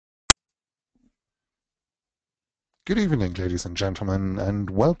Good evening, ladies and gentlemen, and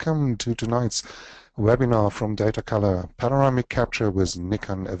welcome to tonight's webinar from Datacolor, Panoramic Capture with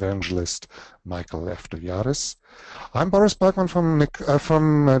Nikon Evangelist, Michael Eleftheriades. I'm Boris Bergman from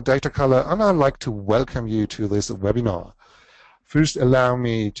Datacolor, and I'd like to welcome you to this webinar. First, allow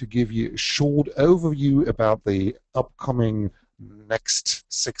me to give you a short overview about the upcoming next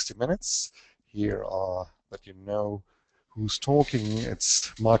 60 minutes. Here are, that you know who's talking,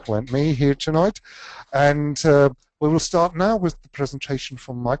 it's Michael and me here tonight. And we will start now with the presentation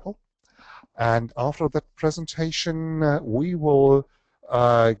from Michael. And after that presentation, we will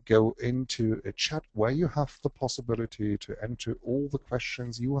go into a chat where you have the possibility to enter all the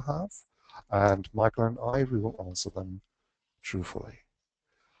questions you have. And Michael and I, we will answer them truthfully.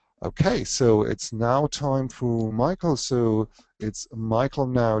 Okay, so it's now time for Michael. So it's Michael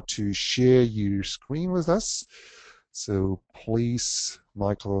now to share your screen with us. So please,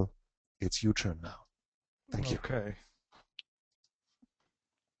 Michael, it's your turn now. Thank you. Okay.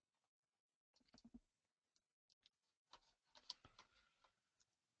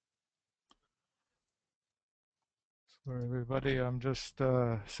 Sorry, everybody. I'm just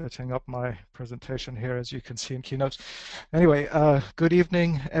setting up my presentation here, as you can see in Keynote. Anyway, good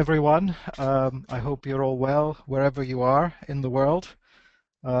evening, everyone. I hope you're all well, wherever you are in the world.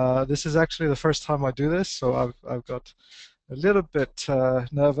 This is actually the first time I do this, so I've got a little bit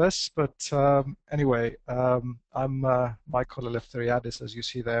nervous, but anyway, I'm Michael Eleftheriades, as you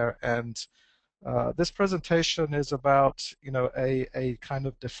see there, and this presentation is about, a kind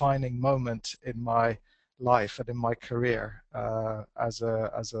of defining moment in my life and in my career as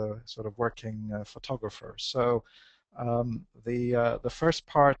a sort of working photographer. So the first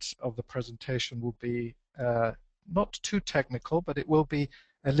part of the presentation will be not too technical, but it will be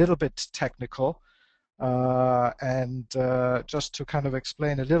a little bit technical. And just to kind of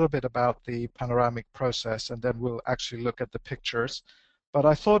explain a little bit about the panoramic process, and then we'll actually look at the pictures. But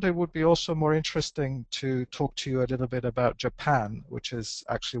I thought it would be also more interesting to talk to you a little bit about Japan, which is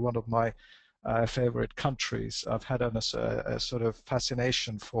actually one of my favorite countries. I've had a sort of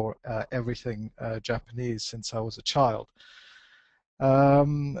fascination for everything Japanese since I was a child.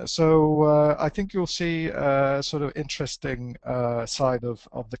 So I think you'll see a sort of interesting side of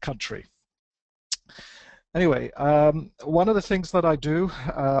the country. Anyway, one of the things that I do,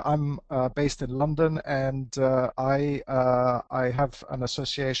 I'm based in London, and I have an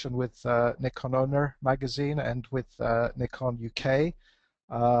association with Nikon Owner Magazine and with Nikon UK.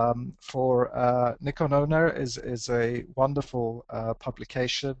 For Nikon Owner is a wonderful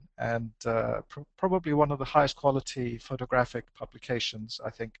publication, and probably one of the highest quality photographic publications, I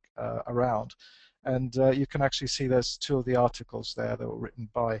think, around. And you can actually see there's two of the articles there that were written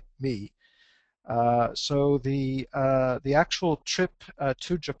by me. So the actual trip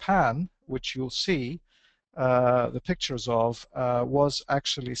to Japan, which you'll see the pictures of, was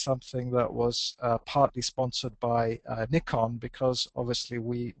actually something that was partly sponsored by Nikon, because obviously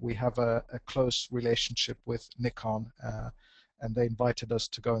we have a close relationship with Nikon, and they invited us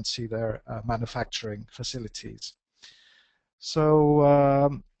to go and see their manufacturing facilities.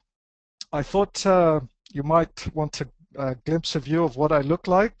 So I thought you might want to glimpse a view of what I look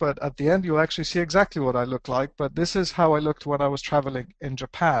like, but at the end you'll actually see exactly what I look like. But this is how I looked when I was traveling in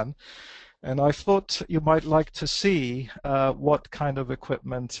Japan, and I thought you might like to see what kind of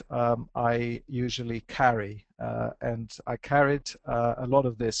equipment I usually carry, and I carried a lot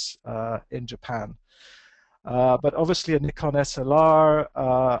of this in Japan. But obviously a Nikon SLR,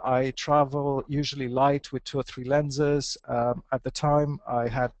 I travel usually light with 2 or 3 lenses. At the time I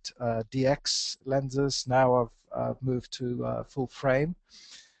had DX lenses. Now I've moved to full frame.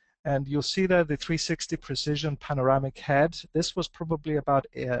 And you'll see there the 360 precision panoramic head. This was probably about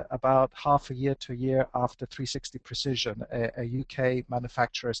half a year to a year after 360 precision. A UK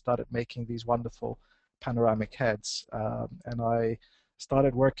manufacturer started making these wonderful panoramic heads, and I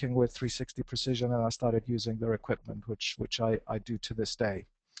started working with 360 precision, and I started using their equipment, which I do to this day.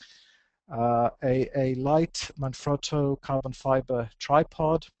 A light Manfrotto carbon fiber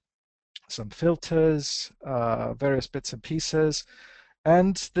tripod, some filters, various bits and pieces,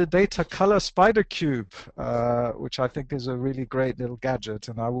 and the Datacolor Spider Cube, which I think is a really great little gadget,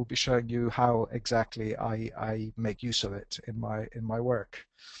 and I will be showing you how exactly I make use of it in my work.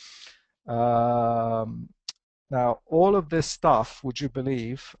 Now, all of this stuff, would you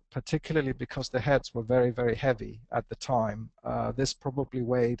believe, particularly because the heads were very, very heavy at the time, this probably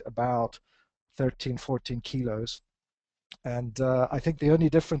weighed about 13, 14 kilos. And I think the only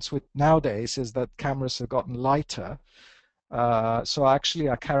difference with nowadays is that cameras have gotten lighter. So actually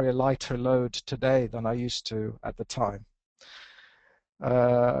I carry a lighter load today than I used to at the time.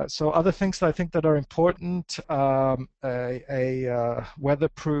 So other things that I think that are important,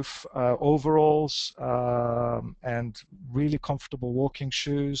 weatherproof overalls, and really comfortable walking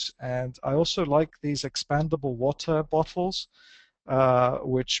shoes. And I also like these expandable water bottles,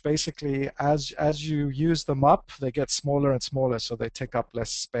 which basically, as you use them up, they get smaller and smaller, so they take up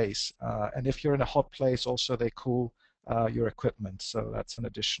less space. And if you're in a hot place, also they cool your equipment, so that's an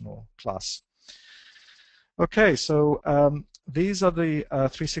additional plus. Okay, so these are the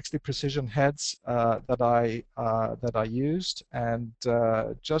 360 precision heads that I used, and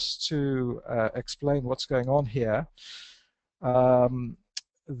just to explain what's going on here, um,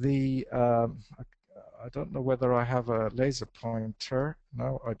 the I don't know whether I have a laser pointer.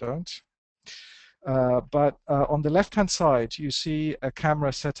 No, I don't. But on the left-hand side, you see a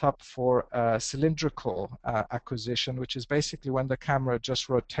camera set up for cylindrical acquisition, which is basically when the camera just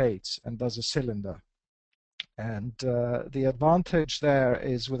rotates and does a cylinder. And the advantage there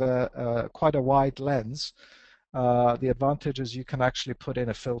is with a quite a wide lens, the advantage is you can actually put in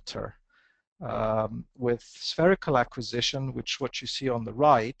a filter. With spherical acquisition, which what you see on the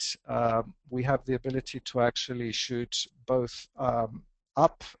right, we have the ability to actually shoot both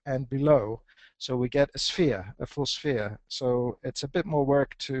up and below. So we get a sphere, a full sphere. So it's a bit more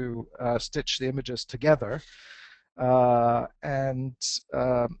work to stitch the images together. And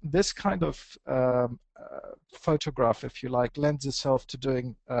this kind of photograph, if you like, lends itself to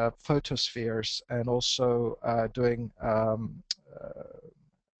doing photospheres and also doing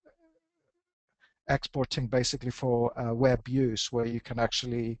exporting basically for web use, where you can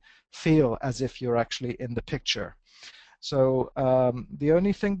actually feel as if you're actually in the picture. So the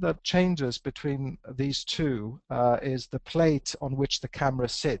only thing that changes between these two is the plate on which the camera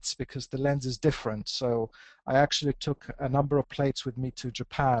sits, because the lens is different. So I actually took a number of plates with me to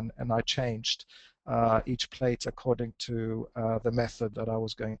Japan, and I changed each plate according to the method that I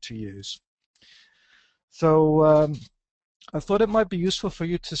was going to use. So I thought it might be useful for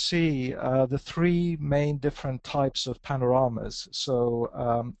you to see the three main different types of panoramas. So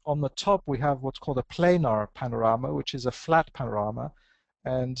on the top we have what's called a planar panorama, which is a flat panorama.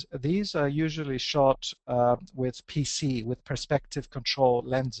 And these are usually shot with PC, with perspective control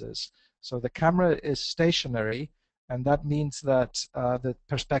lenses. So the camera is stationary, and that means that the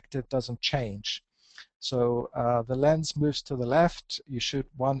perspective doesn't change. So the lens moves to the left, you shoot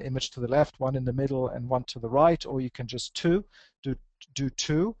one image to the left, one in the middle, and one to the right, or you can just do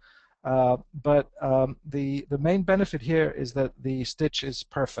two. But the main benefit here is that the stitch is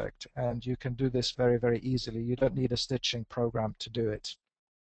perfect, and you can do this very, very easily. You don't need a stitching program to do it.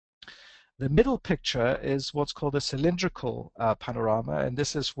 The middle picture is what's called a cylindrical panorama, and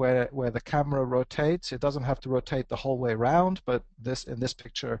this is where the camera rotates. It doesn't have to rotate the whole way around, but in this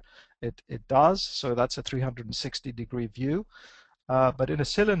picture it does, so that's a 360-degree view. But in a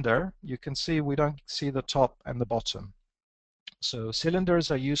cylinder, you can see we don't see the top and the bottom. So cylinders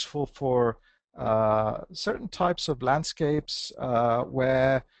are useful for certain types of landscapes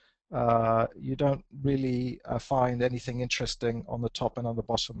where you don't really find anything interesting on the top and on the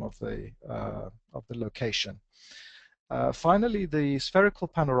bottom of the location. Finally, the spherical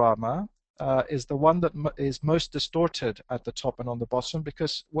panorama is the one that is most distorted at the top and on the bottom,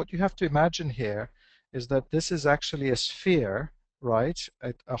 because what you have to imagine here is that this is actually a sphere, right?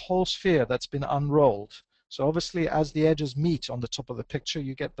 A whole sphere that's been unrolled. So obviously, as the edges meet on the top of the picture,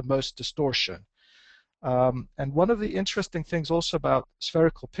 you get the most distortion. And one of the interesting things also about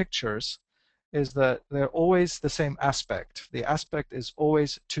spherical pictures is that they're always the same aspect. The aspect is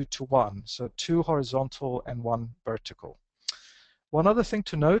always 2:1, so 2 horizontal and 1 vertical. One other thing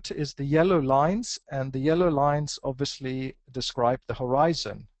to note is the yellow lines, and the yellow lines obviously describe the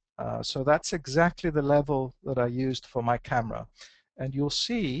horizon. So that's exactly the level that I used for my camera. And you'll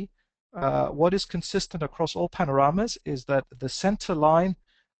see what is consistent across all panoramas is that the center line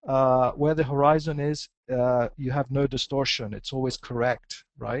where the horizon is, you have no distortion. It's always correct,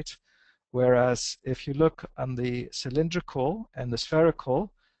 right? Whereas if you look on the cylindrical and the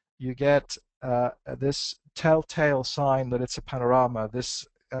spherical, you get this telltale sign that it's a panorama, this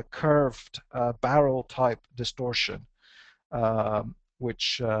curved barrel type distortion,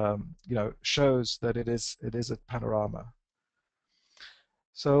 which shows that it is a panorama.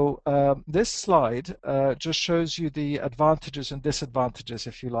 So this slide just shows you the advantages and disadvantages,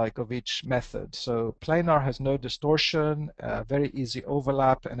 if you like, of each method. So planar has no distortion, very easy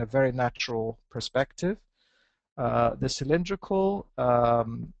overlap, and a very natural perspective. The cylindrical,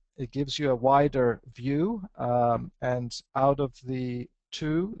 it gives you a wider view, and out of the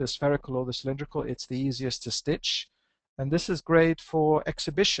two, the spherical or the cylindrical, it's the easiest to stitch. And this is great for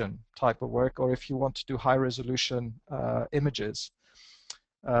exhibition type of work, or if you want to do high resolution images.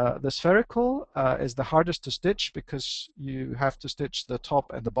 The spherical is the hardest to stitch because you have to stitch the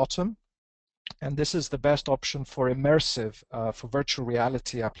top and the bottom. And this is the best option for immersive, for virtual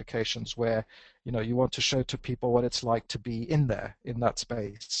reality applications where you want to show to people what it's like to be in there, in that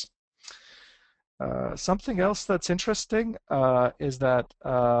space. Something else that's interesting is that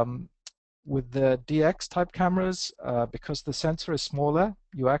with the DX type cameras, because the sensor is smaller,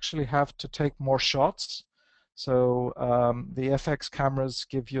 you actually have to take more shots. So the FX cameras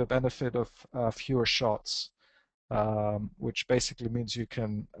give you a benefit of fewer shots, which basically means you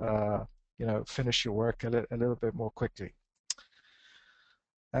can finish your work a little bit more quickly.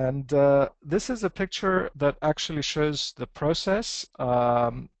 And this is a picture that actually shows the process.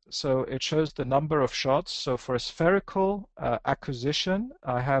 So it shows the number of shots. So for a spherical acquisition,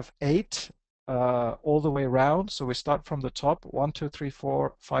 I have 8 all the way around. So we start from the top, 1, 2, 3,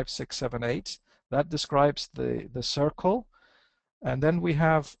 4, 5, 6, 7, 8. That describes the circle. And then we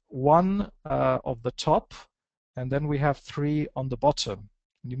have 1 of the top, and then we have 3 on the bottom.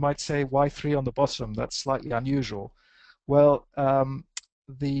 You might say, why 3 on the bottom? That's slightly unusual. Well,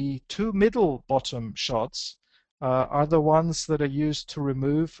 the 2 middle bottom shots are the ones that are used to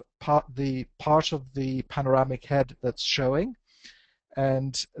remove the part of the panoramic head that's showing.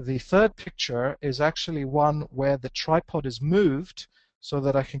 And the third picture is actually one where the tripod is moved so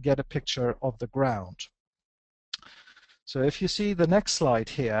that I can get a picture of the ground. So if you see the next slide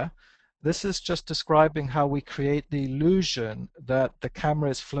here, this is just describing how we create the illusion that the camera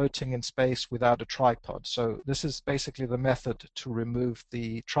is floating in space without a tripod. So this is basically the method to remove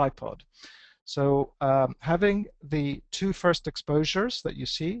the tripod. So having the 2 first exposures that you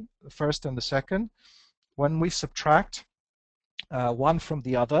see, the first and the second, when we subtract one from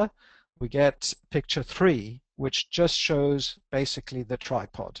the other, we get picture 3, which just shows basically the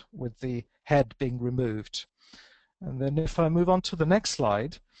tripod with the head being removed. And then if I move on to the next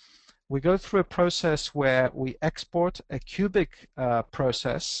slide, we go through a process where we export a cubic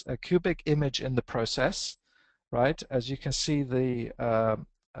process, a cubic image in the process, right? As you can see, the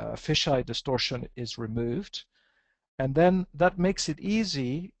fisheye distortion is removed. And then that makes it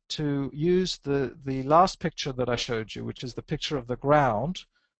easy to use the last picture that I showed you, which is the picture of the ground,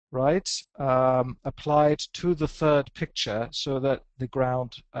 right? Applied to the third picture so that the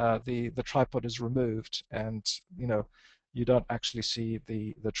ground, the tripod is removed, and you don't actually see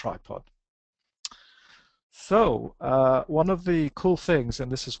the tripod. So one of the cool things,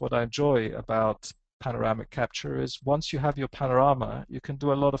 and this is what I enjoy about panoramic capture, is once you have your panorama, you can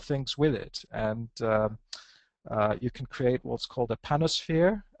do a lot of things with it. And you can create what's called a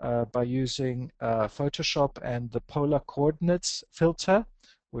panosphere by using Photoshop and the polar coordinates filter,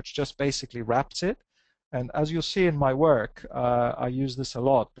 which just basically wraps it. And as you'll see in my work, I use this a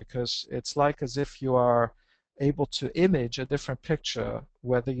lot because it's like as if you are able to image a different picture,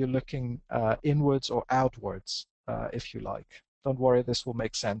 whether you're looking inwards or outwards, if you like. Don't worry, this will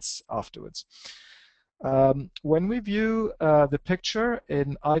make sense afterwards. When we view the picture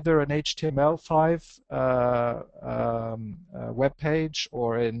in either an HTML5 web page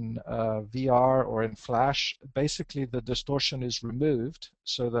or in VR or in Flash, basically the distortion is removed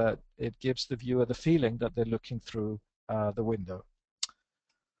so that it gives the viewer the feeling that they're looking through the window.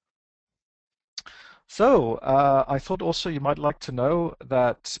 So I thought also you might like to know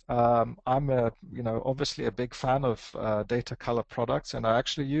that I'm obviously a big fan of Datacolor products, and I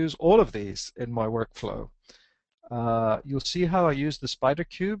actually use all of these in my workflow. You'll see how I use the spider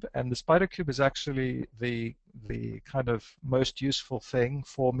cube, and the spider cube is actually the kind of most useful thing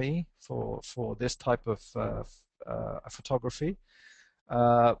for me for this type of photography.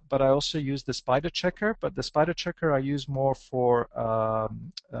 But I also use the spider checker, but the spider checker I use more for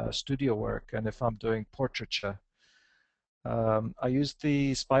studio work and if I'm doing portraiture. I use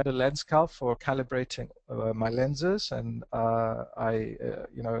the spider lens cal for calibrating my lenses, and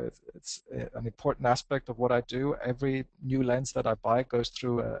it's an important aspect of what I do. Every new lens that I buy goes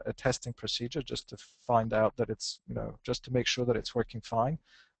through a testing procedure just to find out that it's, just to make sure that it's working fine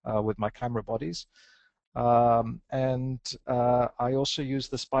with my camera bodies. And I also use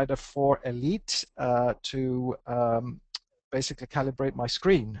the Spider 4 Elite to basically calibrate my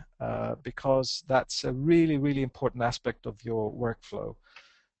screen because that's a really, really important aspect of your workflow,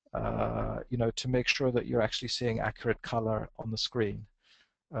 to make sure that you're actually seeing accurate color on the screen.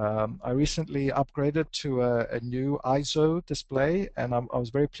 I recently upgraded to a new ISO display, and I was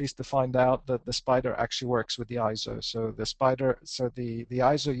very pleased to find out that the Spider actually works with the ISO. So the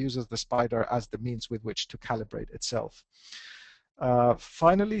ISO uses the Spider as the means with which to calibrate itself.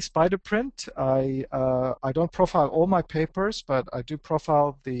 Finally, spider print. I don't profile all my papers, but I do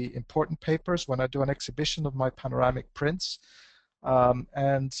profile the important papers when I do an exhibition of my panoramic prints.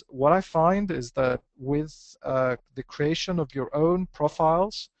 And what I find is that with the creation of your own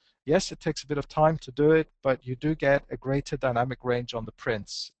profiles, yes, it takes a bit of time to do it, but you do get a greater dynamic range on the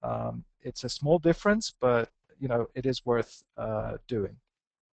prints. It's a small difference, but it is worth doing.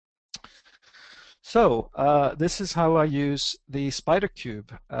 So this is how I use the spider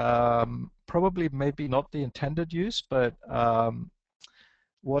cube. Probably maybe not the intended use, but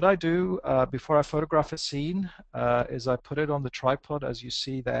what I do before I photograph a scene is I put it on the tripod as you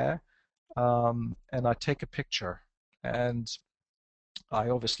see there, and I take a picture. And I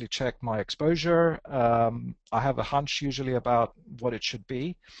obviously check my exposure. I have a hunch usually about what it should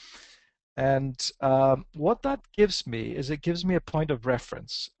be. And what that gives me is it gives me a point of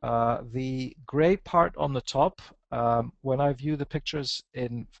reference. The gray part on the top, when I view the pictures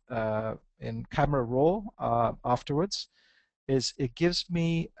in camera raw afterwards, is it gives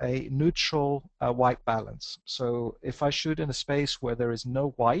me a neutral white balance. So if I shoot in a space where there is no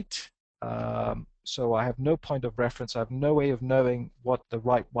white, so I have no point of reference, I have no way of knowing what the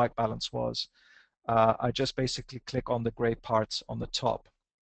right white balance was, I just basically click on the gray parts on the top.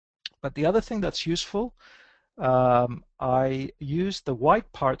 But the other thing that's useful, I use the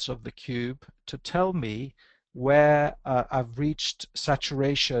white parts of the cube to tell me where I've reached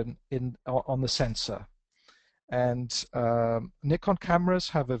saturation on the sensor. And Nikon cameras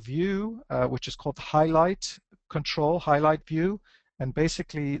have a view which is called highlight control, highlight view. And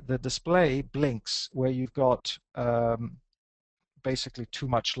basically the display blinks where you've got basically too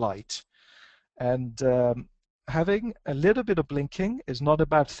much light. And having a little bit of blinking is not a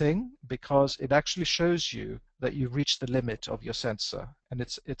bad thing because it actually shows you that you've reached the limit of your sensor. And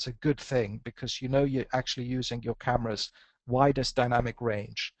it's a good thing because you're actually using your camera's widest dynamic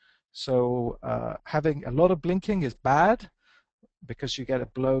range. So having a lot of blinking is bad because you get a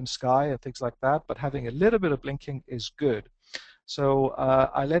blown sky and things like that, but having a little bit of blinking is good. So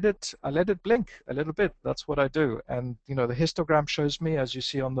I let it blink a little bit. That's what I do. And the histogram shows me, as you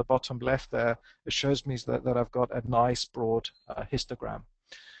see on the bottom left there, it shows me that I've got a nice broad histogram.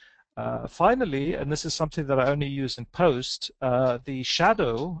 Finally, and this is something that I only use in post, the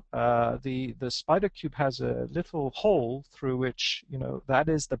shadow, the spider cube has a little hole through which, that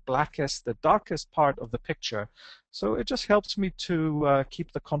is the blackest, the darkest part of the picture. So it just helps me to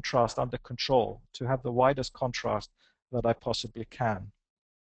keep the contrast under control, to have the widest contrast that I possibly can.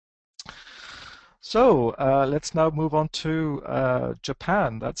 So let's now move on to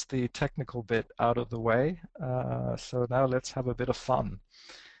Japan. That's the technical bit out of the way. So now let's have a bit of fun.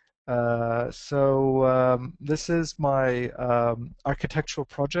 This is my architectural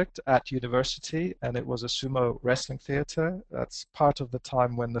project at university, and it was a sumo wrestling theater. That's part of the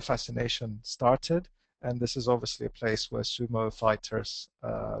time when the fascination started, and this is obviously a place where sumo fighters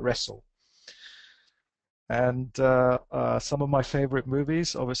wrestle. And some of my favorite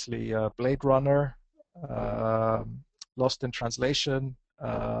movies, obviously Blade Runner, Lost in Translation,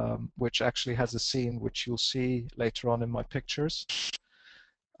 which actually has a scene which you'll see later on in my pictures.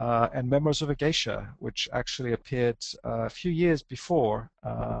 And Memoirs of a Geisha, which actually appeared a few years before.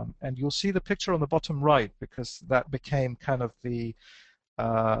 And you'll see the picture on the bottom right because that became kind of the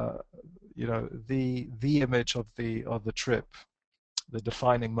image of the trip, the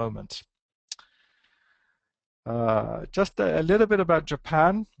defining moment. Just a little bit about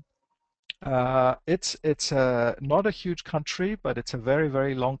Japan. It's not a huge country, but it's a very,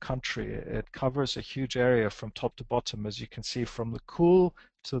 very long country. It covers a huge area from top to bottom, as you can see, from the cool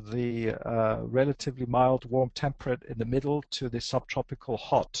to the relatively mild, warm temperate in the middle to the subtropical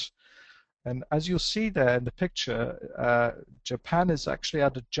hot. And as you'll see there in the picture, Japan is actually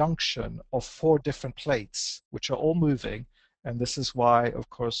at a junction of 4 different plates, which are all moving. And this is why, of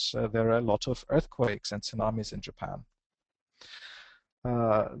course, there are a lot of earthquakes and tsunamis in Japan.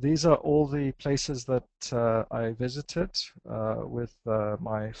 These are all the places that I visited with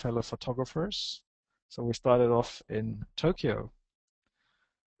my fellow photographers. So we started off in Tokyo,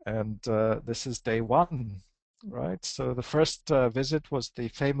 and this is day 1, right? So the first visit was the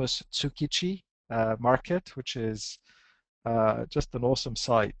famous Tsukichi market, which is just an awesome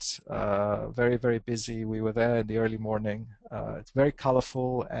site. Very, very busy. We were there in the early morning. It's very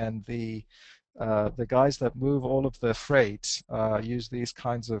colorful, and the guys that move all of the freight use these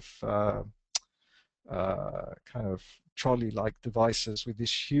kinds of kind of trolley-like devices with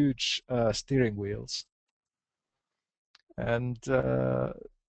these huge steering wheels. And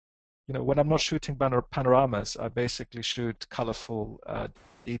when I'm not shooting panoramas, I basically shoot colorful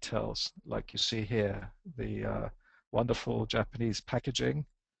details, like you see here, the wonderful Japanese packaging.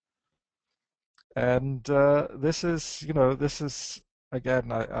 And this is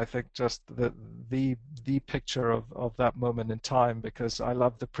again, I think just the picture of that moment in time, because I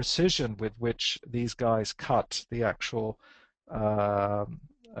love the precision with which these guys cut the actual um,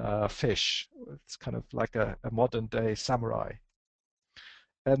 fish. It's kind of like a modern day samurai.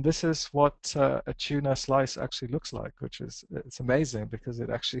 And this is what a tuna slice actually looks like, which is it's amazing because it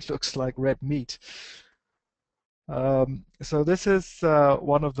actually looks like red meat. So this is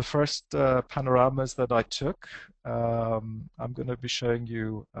one of the first panoramas that I took. I'm going to be showing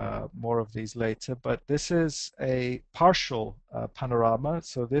you more of these later, but this is a partial panorama.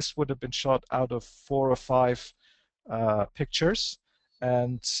 So this would have been shot out of 4 or 5 pictures.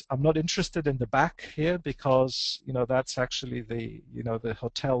 And I'm not interested in the back here because, that's actually the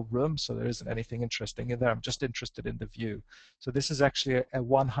hotel room. So there isn't anything interesting in there. I'm just interested in the view. So this is actually a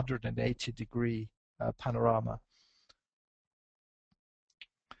 180-degree panorama.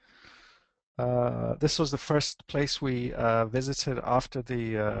 This was the first place we visited after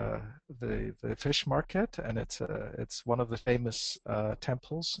the fish market, and it's one of the famous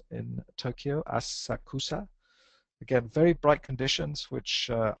temples in Tokyo, Asakusa. Again, very bright conditions,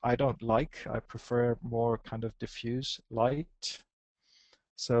 which I don't like. I prefer more kind of diffuse light.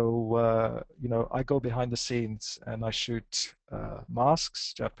 So I go behind the scenes and I shoot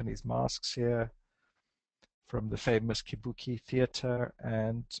masks, Japanese masks here from the famous Kabuki theater.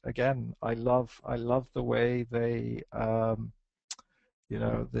 And again, I love the way the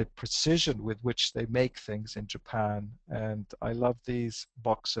precision with which they make things in Japan. And I love these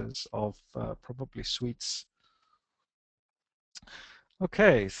boxes of probably sweets.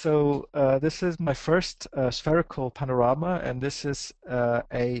 Okay, so this is my first spherical panorama, and this is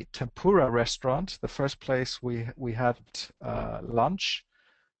a tempura restaurant, the first place we had lunch.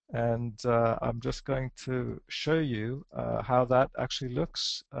 And I'm just going to show you how that actually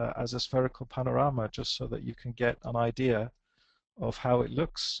looks as a spherical panorama, just so that you can get an idea of how it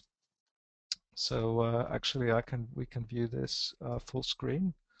looks. So actually, we can view this full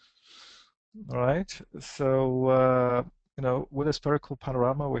screen. All right. So with a spherical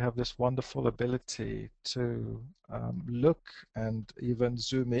panorama, we have this wonderful ability to look and even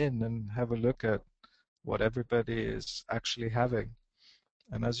zoom in and have a look at what everybody is actually having.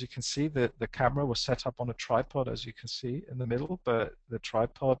 And as you can see, the camera was set up on a tripod, as you can see in the middle, but the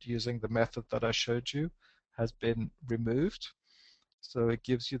tripod, using the method that I showed you, has been removed. So it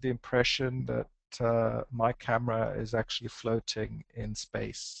gives you the impression that my camera is actually floating in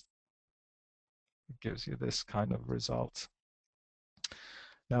space. It gives you this kind of result.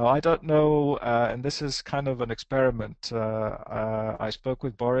 Now, I don't know, and this is kind of an experiment. I spoke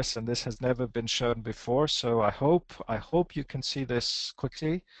with Boris, and this has never been shown before. So I hope you can see this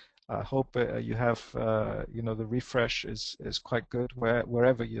quickly. I hope you have, the refresh is quite good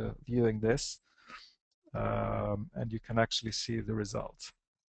wherever you're viewing this, and you can actually see the result.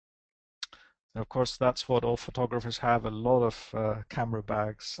 And of course, that's what all photographers have, a lot of camera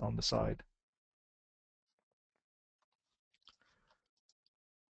bags on the side.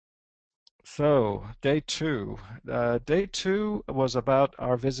 So, day two. Day two was about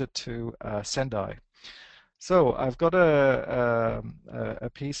our visit to Sendai. So, I've got a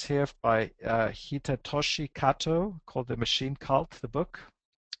piece here by Hitatoshi Kato called The Machine Cult, the book.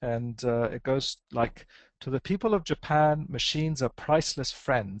 And it goes like, to the people of Japan, machines are priceless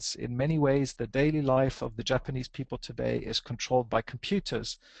friends. In many ways, the daily life of the Japanese people today is controlled by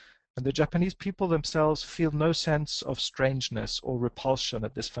computers. And the Japanese people themselves feel no sense of strangeness or repulsion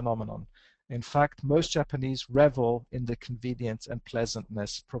at this phenomenon. In fact, most Japanese revel in the convenience and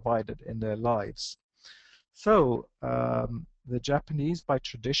pleasantness provided in their lives. So, the Japanese, by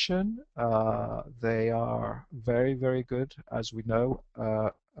tradition, they are very, very good, as we know,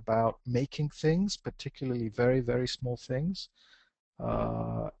 about making things, particularly very, very small things.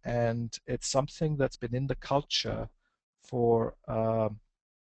 And it's something that's been in the culture for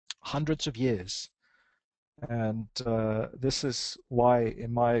hundreds of years. And this is why,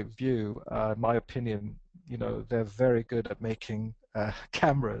 in my view, my opinion, they're very good at making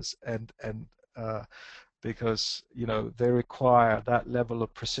cameras, and because they require that level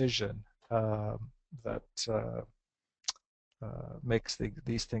of precision that makes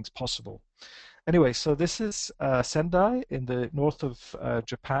these things possible. Anyway, so this is Sendai in the north of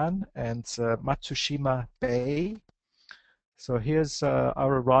Japan, and Matsushima Bay. So here's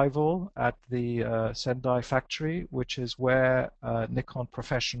our arrival at the Sendai factory, which is where Nikon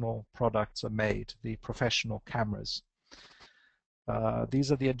professional products are made, the professional cameras.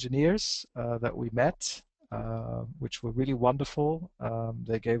 These are the engineers that we met, which were really wonderful.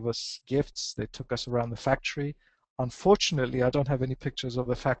 They gave us gifts. They took us around the factory. Unfortunately, I don't have any pictures of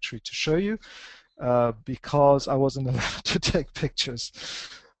the factory to show you, because I wasn't allowed to take pictures.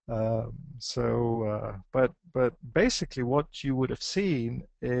 But basically, what you would have seen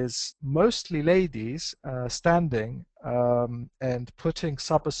is mostly ladies standing and putting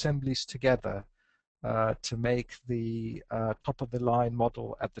sub-assemblies together to make the top of the line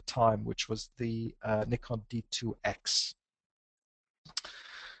model at the time, which was the Nikon D2X.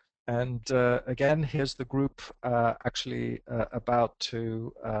 And again, here's the group actually about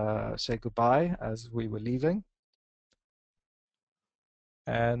to say goodbye as we were leaving.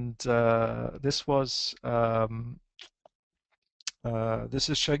 And this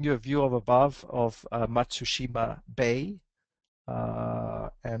is showing you a view of above of Matsushima Bay,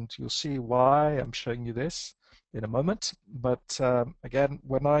 and you'll see why I'm showing you this in a moment. But again,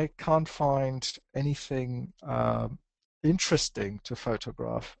 when I can't find anything interesting to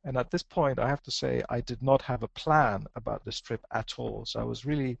photograph, and at this point I have to say I did not have a plan about this trip at all, so I was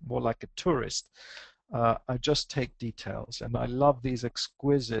really more like a tourist. I just take details, and I love these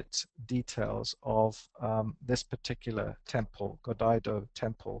exquisite details of this particular temple, Godaido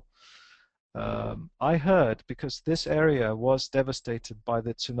Temple. I heard, because this area was devastated by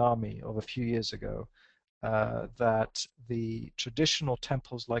the tsunami of a few years ago, that the traditional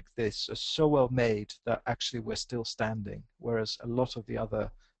temples like this are so well made that actually we're still standing, whereas a lot of the other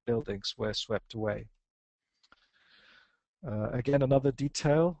buildings were swept away. Again, another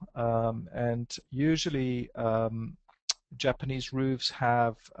detail, and usually Japanese roofs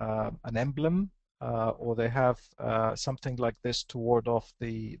have an emblem, or they have something like this to ward off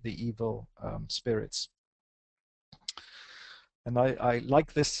the evil spirits. And I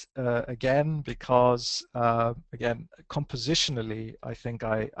like this again because again, compositionally, I think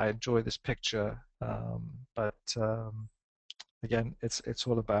I enjoy this picture, but again, it's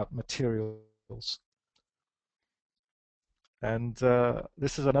all about materials. And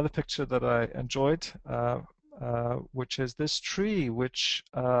this is another picture that I enjoyed, which is this tree, which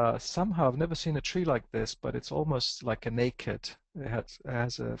somehow I've never seen a tree like this, but it's almost like a naked. It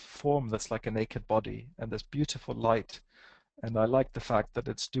has a form that's like a naked body, and there's beautiful light. And I like the fact that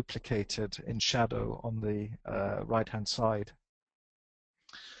it's duplicated in shadow on the right-hand side.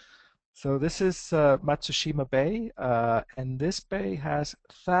 So this is Matsushima Bay, and this bay has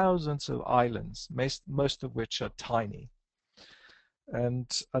thousands of islands, most of which are tiny.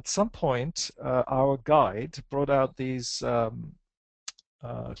 And at some point, our guide brought out these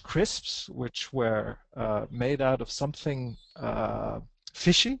crisps, which were made out of something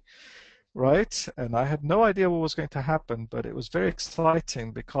fishy, right? And I had no idea what was going to happen, but it was very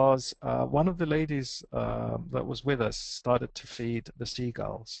exciting because one of the ladies that was with us started to feed the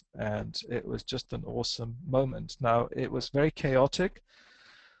seagulls, and it was just an awesome moment. Now, it was very chaotic,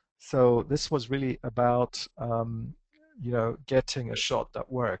 so this was really about getting a shot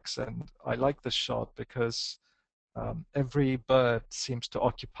that works. And I like this shot because every bird seems to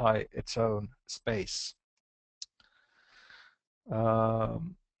occupy its own space.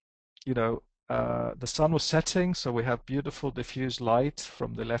 Um, the sun was setting, so we have beautiful diffused light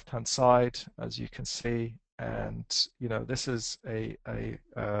from the left-hand side, as you can see. And this is a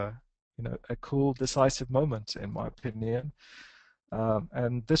cool, decisive moment, in my opinion.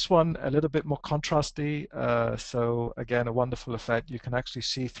 And this one a little bit more contrasty, so again, a wonderful effect. You can actually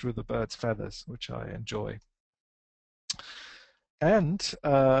see through the bird's feathers, which I enjoy. And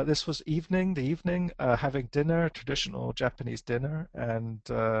this was the evening, having dinner, traditional Japanese dinner. And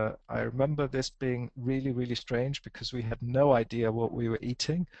I remember this being really, really strange because we had no idea what we were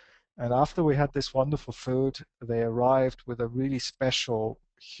eating. And after we had this wonderful food, they arrived with a really special,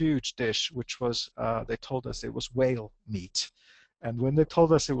 huge dish, which was, they told us it was whale meat. And when they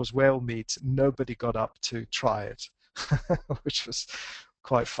told us it was whale meat, nobody got up to try it, which was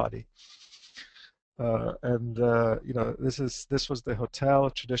quite funny. And this was the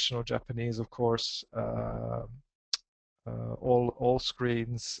hotel, traditional Japanese, of course, all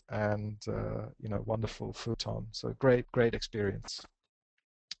screens and wonderful futon. So great experience.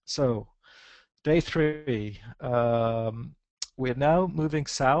 So day 3, we're now moving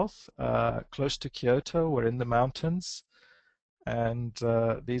south, close to Kyoto. We're in the mountains. And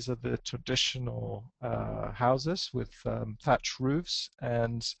these are the traditional houses with thatch roofs.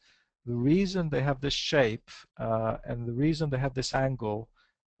 And the reason they have this shape and the reason they have this angle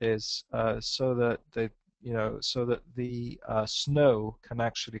is so that the snow can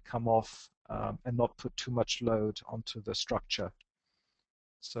actually come off and not put too much load onto the structure.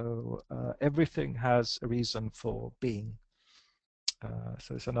 So everything has a reason for being.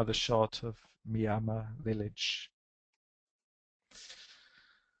 So it's another shot of Miyama village.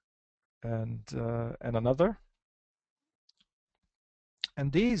 And another.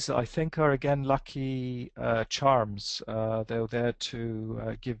 And these, I think, are again lucky charms. They're there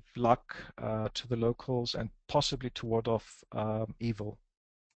to give luck to the locals and possibly to ward off evil.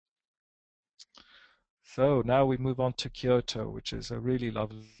 So now we move on to Kyoto, which is a really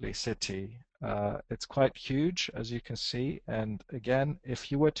lovely city. It's quite huge, as you can see. And again, if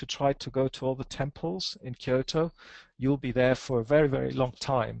you were to try to go to all the temples in Kyoto, you'll be there for a very, very long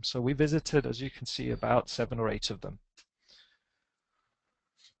time. So we visited, as you can see, about 7 or 8 of them.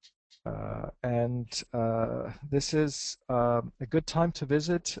 And this is a good time to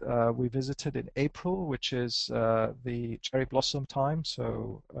visit. We visited in April, which is the cherry blossom time.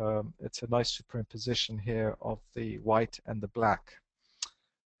 So it's a nice superimposition here of the white and the black.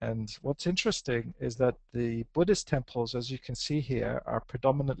 And what's interesting is that the Buddhist temples, as you can see here, are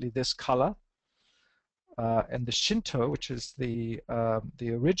predominantly this color. And the Shinto, which is the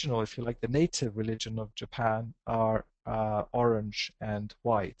original, if you like, the native religion of Japan, are orange and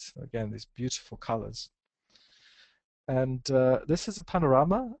white. Again, these beautiful colors. And this is a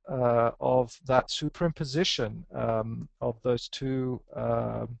panorama of that superimposition of those two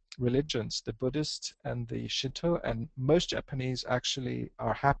religions, the Buddhist and the Shinto. And most Japanese actually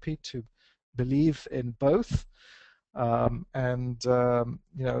are happy to believe in both.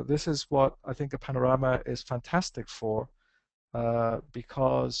 This is what I think a panorama is fantastic for,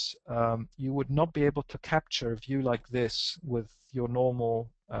 because you would not be able to capture a view like this with your normal,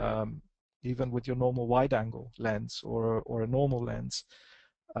 even with your normal wide angle lens or a normal lens.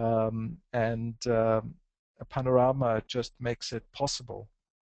 A panorama just makes it possible.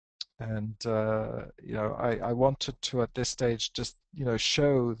 And I wanted to at this stage just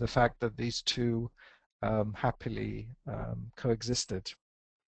show the fact that these two happily coexist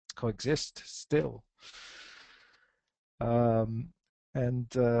still.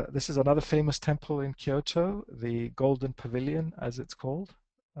 This is another famous temple in Kyoto, the Golden Pavilion, as it's called.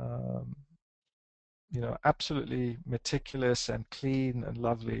 Um, Absolutely meticulous and clean and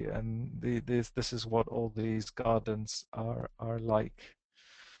lovely. And this is what all these gardens are like.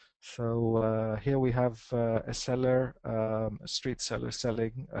 So here we have a seller, a street seller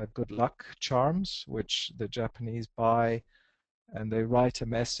selling good luck charms, which the Japanese buy, and they write a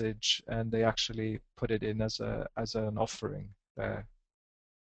message and they actually put it in as an offering there.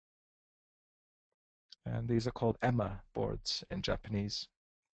 And these are called ema boards in Japanese.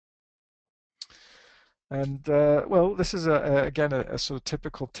 And well, this is again a sort of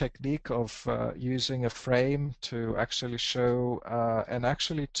typical technique of using a frame to actually show and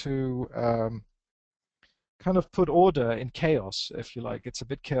actually to kind of put order in chaos, if you like. It's a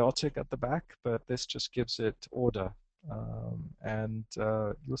bit chaotic at the back, but this just gives it order.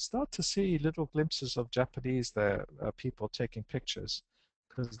 You'll start to see little glimpses of Japanese there, people taking pictures,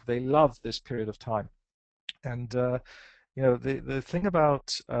 because they love this period of time. And the thing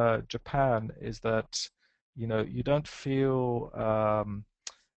about Japan is that you don't feel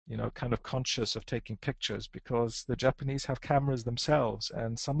kind of conscious of taking pictures, because the Japanese have cameras themselves,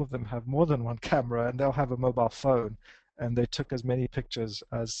 and some of them have more than one camera, and they'll have a mobile phone, and they took as many pictures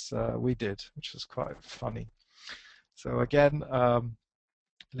as we did, which is quite funny. So again,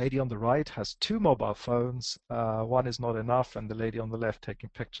 lady on the right has two mobile phones. One is not enough, and the lady on the left taking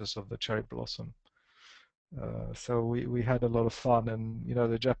pictures of the cherry blossom. So we had a lot of fun, and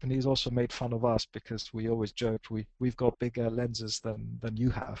the Japanese also made fun of us because we always joked we've got bigger lenses than you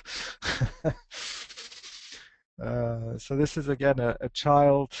have. So this is again a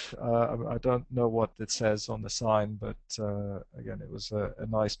child. I don't know what it says on the sign, but again, it was a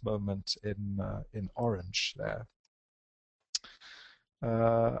nice moment in orange there.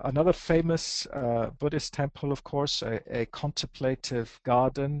 Another famous Buddhist temple, of course, a contemplative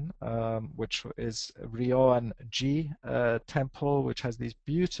garden, which is Ryoan-ji temple, which has these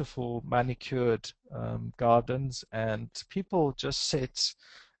beautiful manicured gardens, and people just sit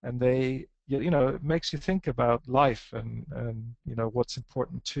and it makes you think about life and what's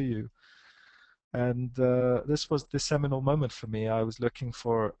important to you. And this was the seminal moment for me. I was looking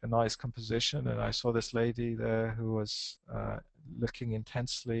for a nice composition, and I saw this lady there who was looking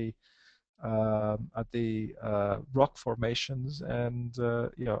intensely at the rock formations, and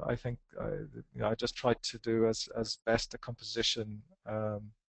I think I just tried to do as best a composition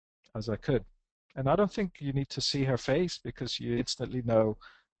as I could. And I don't think you need to see her face because you instantly know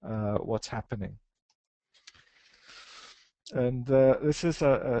what's happening. And this is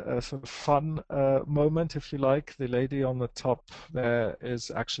a sort of fun moment, if you like. The lady on the top there is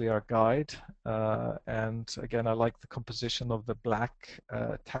actually our guide. And again, I like the composition of the black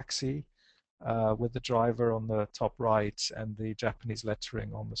taxi with the driver on the top right and the Japanese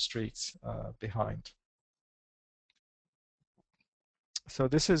lettering on the street behind. So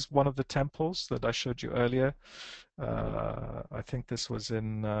this is one of the temples that I showed you earlier. I think this was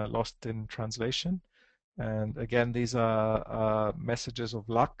in Lost in Translation. And again, these are messages of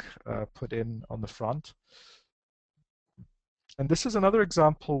luck put in on the front. And this is another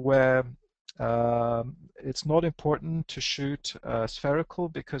example where it's not important to shoot spherical,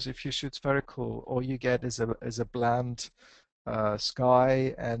 because if you shoot spherical, all you get is a bland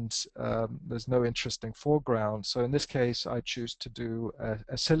sky, and there's no interesting foreground. So in this case, I choose to do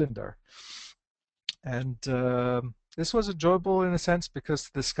a cylinder. And this was enjoyable in a sense because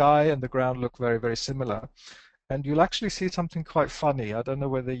the sky and the ground look very, very similar. And you'll actually see something quite funny. I don't know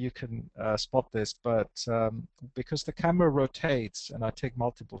whether you can spot this, but because the camera rotates and I take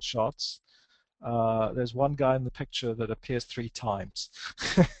multiple shots, there's one guy in the picture that appears 3 times.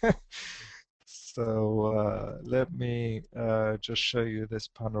 So let me just show you this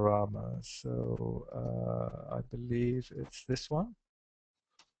panorama. So I believe it's this one.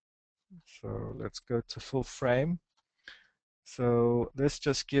 So let's go to full frame. So this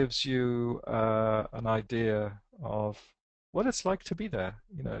just gives you an idea of what it's like to be there.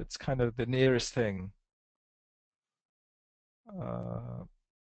 You know, it's kind of the nearest thing. Uh,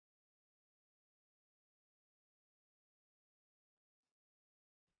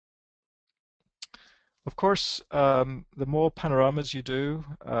 of course, the more panoramas you do,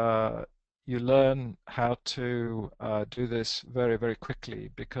 you learn how to do this very, very quickly,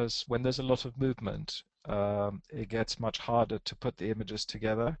 because when there's a lot of movement, it gets much harder to put the images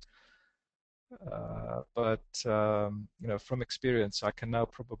together. But you know, from experience, I can now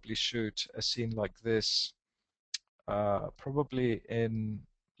probably shoot a scene like this probably in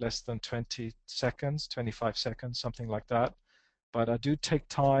less than 20 seconds, 25 seconds, something like that. But I do take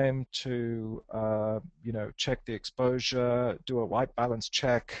time to, you know, check the exposure, do a white balance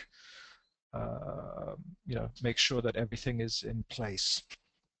check, uh, you know, make sure that everything is in place.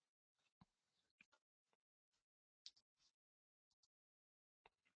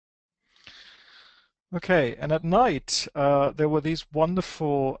 Okay, and at night, there were these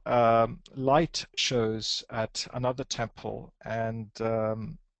wonderful light shows at another temple, and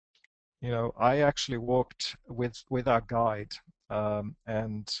you know, I actually walked with our guide,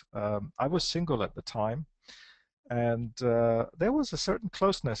 and I was single at the time, and there was a certain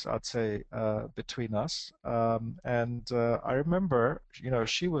closeness, I'd say, between us. And I remember, you know,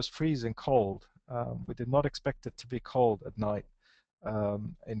 she was freezing cold. We did not expect it to be cold at night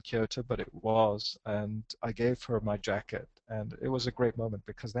in Kyoto, but it was. And I gave her my jacket, and it was a great moment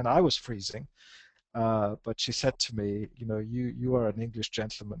because then I was freezing. But she said to me, you know, you are an English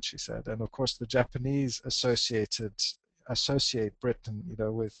gentleman, she said. And of course, the Japanese associate Britain, you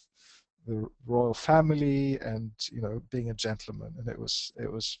know, with the royal family and, you know, being a gentleman. And it was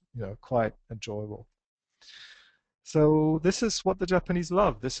you know, quite enjoyable. So this is what the Japanese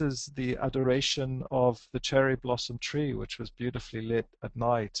love. This is the adoration of the cherry blossom tree, which was beautifully lit at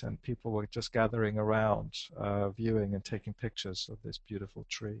night, and people were just gathering around, viewing and taking pictures of this beautiful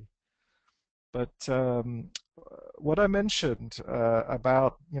tree. But what I mentioned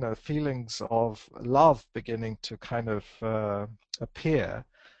about, you know, feelings of love beginning to kind of appear,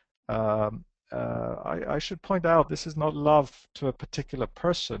 um, I should point out this is not love to a particular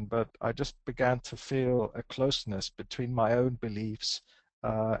person, but I just began to feel a closeness between my own beliefs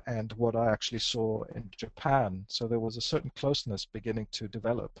and what I actually saw in Japan. So there was a certain closeness beginning to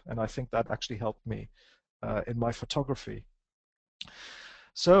develop, and I think that actually helped me in my photography.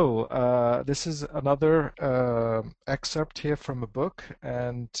 So this is another excerpt here from a book,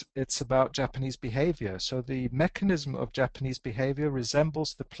 and it's about Japanese behavior. So the mechanism of Japanese behavior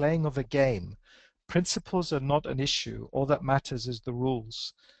resembles the playing of a game. Principles are not an issue. All that matters is the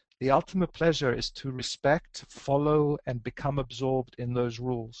rules. The ultimate pleasure is to respect, follow, and become absorbed in those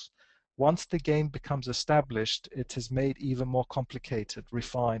rules. Once the game becomes established, it is made even more complicated,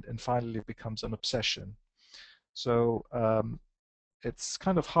 refined, and finally becomes an obsession. So it's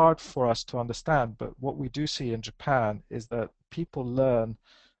kind of hard for us to understand, but what we do see in Japan is that people learn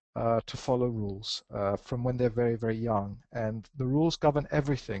to follow rules from when they're very, very young. And the rules govern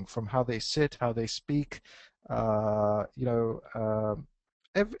everything from how they sit, how they speak. You know,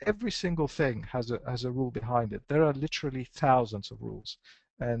 every single thing has a rule behind it. There are literally thousands of rules.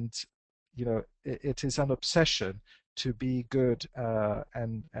 And, you know, it is an obsession to be good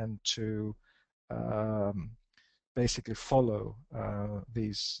and to um, basically follow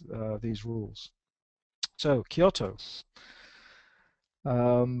these rules. So Kyoto.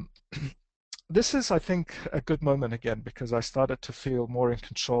 Um, this is, I think, a good moment again because I started to feel more in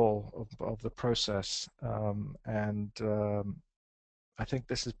control of the process, and I think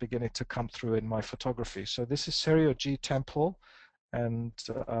this is beginning to come through in my photography. So this is Serioji Temple, and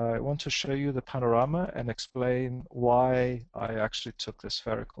I want to show you the panorama and explain why I actually took the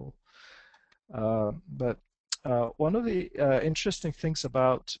spherical. But one of the interesting things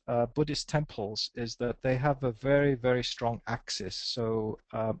about Buddhist temples is that they have a very, very strong axis. So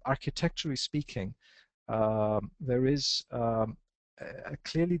architecturally speaking, there is a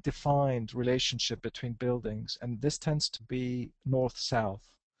clearly defined relationship between buildings, and this tends to be north-south.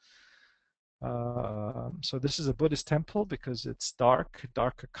 So this is a Buddhist temple because it's dark,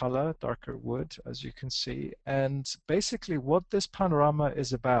 darker color, darker wood, as you can see. And basically what this panorama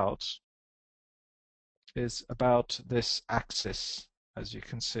is about this axis, as you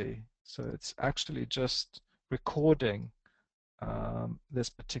can see. So it's actually just recording this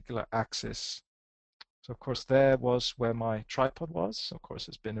particular axis. So of course there was where my tripod was. Of course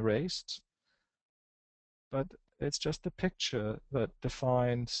it's been erased, but it's just a picture that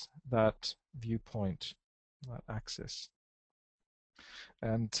defines that viewpoint, that axis.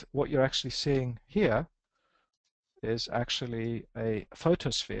 And what you're actually seeing here is actually a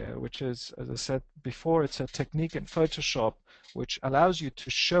photosphere, which is, as I said before, it's a technique in Photoshop which allows you to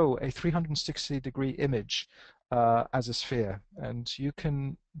show a 360-degree image as a sphere. And you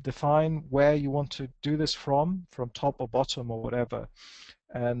can define where you want to do this from top or bottom or whatever.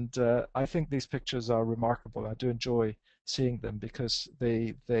 And I think these pictures are remarkable. I do enjoy seeing them because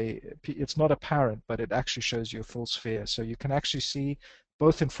it's not apparent, but it actually shows you a full sphere. So you can actually see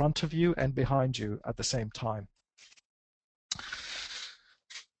both in front of you and behind you at the same time.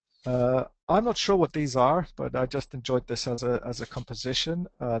 I'm not sure what these are, but I just enjoyed this as a composition.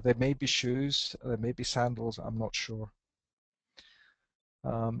 They may be shoes, they may be sandals, I'm not sure.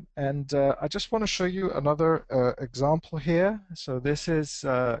 And I just want to show you another example here. So this is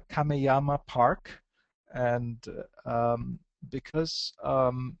Kameyama Park, and because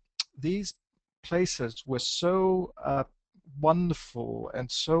these places were so wonderful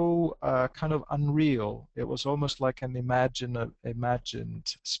and so kind of unreal, it was almost like an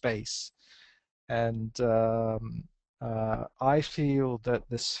imagined space. And I feel that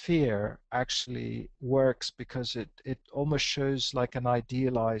the sphere actually works because it almost shows like an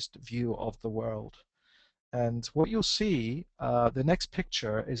idealized view of the world. And what you'll see, the next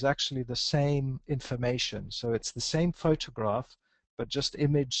picture is actually the same information. So it's the same photograph, but just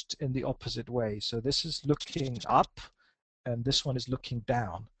imaged in the opposite way. So this is looking up, and this one is looking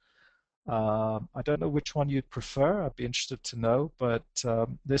down. I don't know which one you'd prefer. I'd be interested to know, but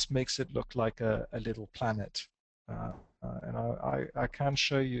this makes it look like a little planet. And I can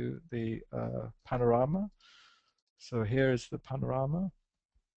show you the panorama. So here is the panorama.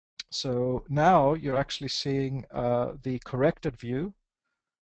 So now you're actually seeing the corrected view,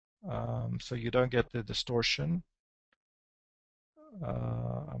 so you don't get the distortion.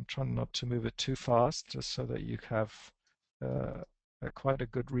 I'm trying not to move it too fast, just so that you have quite a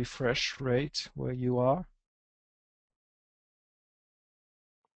good refresh rate where you are.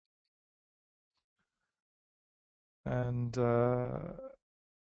 And I'm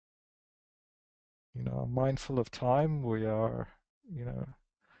mindful of time. We are, you know,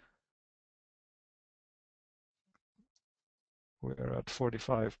 we're at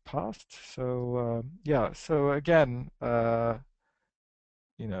 45 past. So yeah, so again,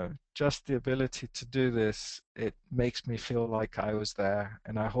 just the ability to do this, it makes me feel like I was there,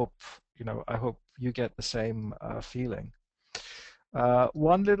 and I hope you get the same feeling.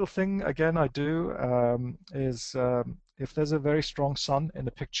 One little thing again I do is if there's a very strong sun in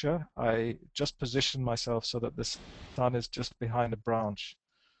the picture, I just position myself so that the sun is just behind a branch,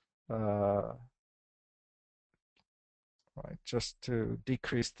 right, just to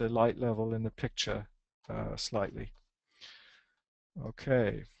decrease the light level in the picture slightly.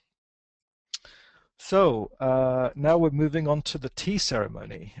 Okay. So now we're moving on to the tea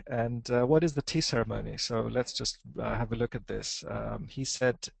ceremony. And what is the tea ceremony? So let's just have a look at this. He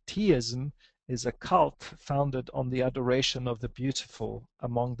said, Teaism is a cult founded on the adoration of the beautiful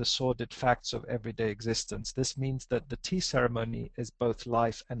among the sordid facts of everyday existence. This means that the tea ceremony is both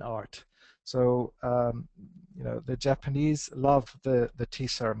life and art. So, the Japanese love the tea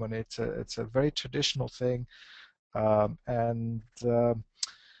ceremony. It's a very traditional thing. And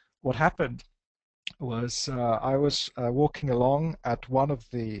what happened was I was walking along at one of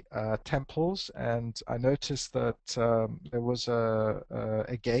the temples, and I noticed that there was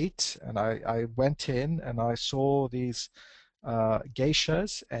a gate, and I went in and I saw these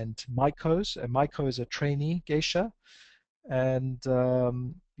geishas and maikos. A maiko is a trainee geisha, and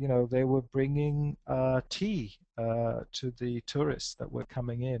they were bringing tea to the tourists that were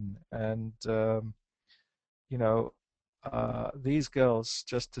coming in, and you know these girls,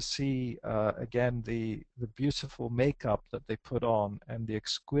 just to see again the beautiful makeup that they put on and the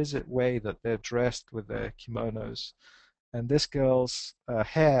exquisite way that they're dressed with their kimonos. And this girl's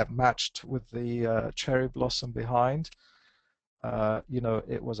hair matched with the cherry blossom behind.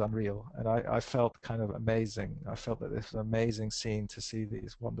 It was unreal, and I felt kind of amazing. I felt that this was an amazing scene to see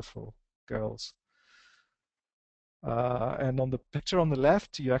these wonderful girls. And on the picture on the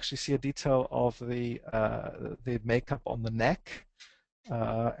left, you actually see a detail of the makeup on the neck.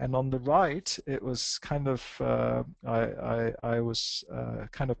 And on the right, it was kind of I was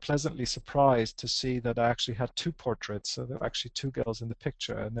kind of pleasantly surprised to see that I actually had two portraits. So there were actually two girls in the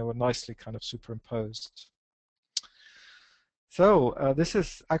picture, and they were nicely kind of superimposed. So this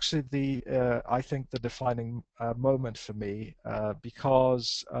is actually I think the defining moment for me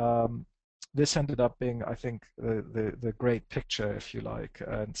because this ended up being, I think, the great picture, if you like,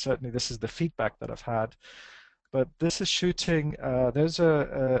 and certainly this is the feedback that I've had. But this is shooting. There's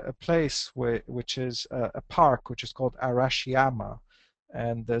a place which is a park which is called Arashiyama,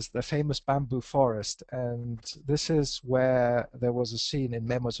 and there's the famous bamboo forest. And this is where there was a scene in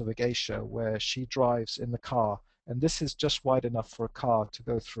Memoirs of a Geisha where she drives in the car, and this is just wide enough for a car to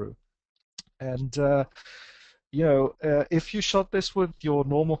go through. And if you shot this with your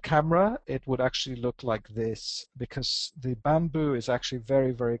normal camera, it would actually look like this because the bamboo is actually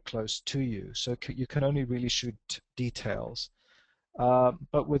very, very close to you. So you can only really shoot details.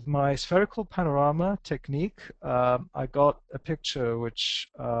 But with my spherical panorama technique, I got a picture which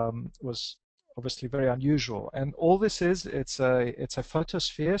was obviously very unusual. And all this is, it's a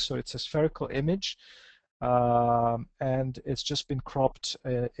photosphere, so it's a spherical image. And it's just been cropped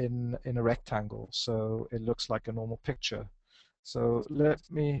in a rectangle, so it looks like a normal picture. So let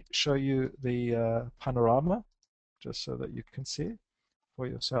me show you the panorama, just so that you can see for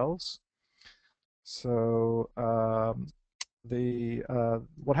yourselves. So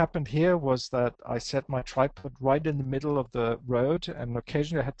what happened here was that I set my tripod right in the middle of the road, and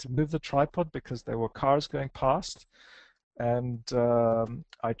occasionally I had to move the tripod because there were cars going past. And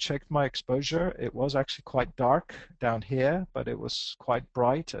I checked my exposure. It was actually quite dark down here, but it was quite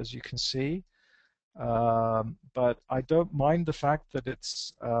bright, as you can see. But I don't mind the fact that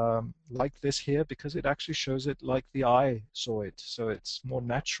it's like this here because it actually shows it like the eye saw it. So it's more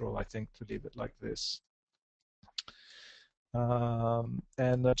natural, I think, to leave it like this.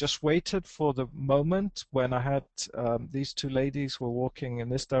 And I just waited for the moment when I had these two ladies were walking in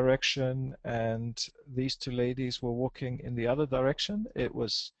this direction and these two ladies were walking in the other direction. It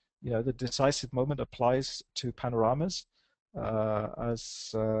was, the decisive moment applies to panoramas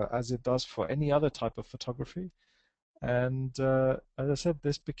as it does for any other type of photography. And as I said,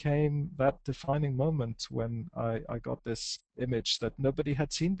 this became that defining moment when I got this image that nobody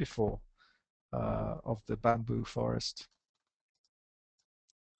had seen before of the bamboo forest.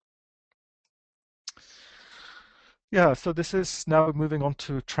 Yeah, so this is now moving on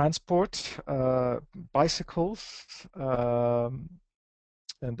to transport, bicycles, and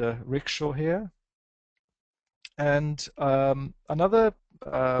a rickshaw here. And another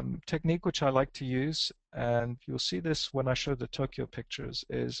technique which I like to use, and you'll see this when I show the Tokyo pictures,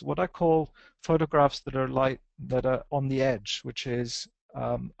 is what I call photographs that are on the edge, which is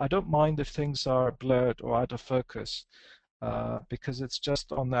I don't mind if things are blurred or out of focus. Because it's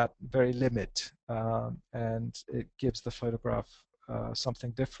just on that very limit, and it gives the photograph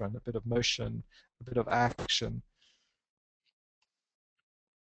something different, a bit of motion, a bit of action.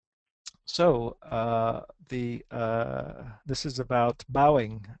 So this is about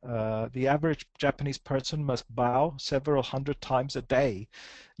bowing. The average Japanese person must bow several hundred times a day.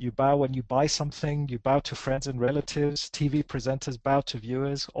 You bow when you buy something, you bow to friends and relatives, TV presenters bow to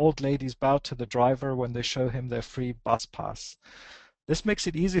viewers, old ladies bow to the driver when they show him their free bus pass. This makes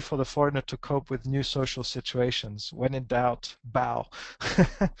it easy for the foreigner to cope with new social situations. When in doubt, bow.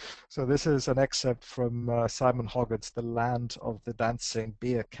 So this is an excerpt from Simon Hoggart's The Land of the Dancing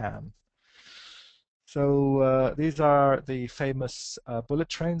Beer Can. So these are the famous bullet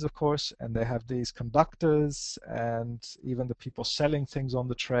trains, of course, and they have these conductors and even the people selling things on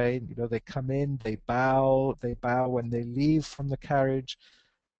the train. They come in, they bow when they leave from the carriage,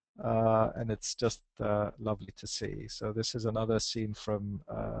 and it's just lovely to see. So this is another scene from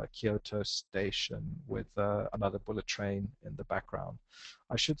Kyoto Station with another bullet train in the background.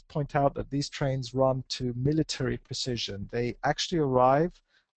 I should point out that these trains run to military precision. They actually arrive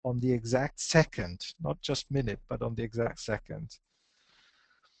on the exact second, not just minute, but on the exact second.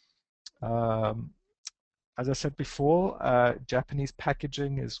 As I said before, Japanese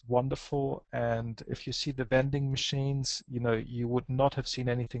packaging is wonderful, and if you see the vending machines, you would not have seen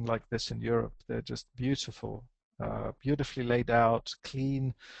anything like this in Europe. They're just beautiful. beautifully laid out,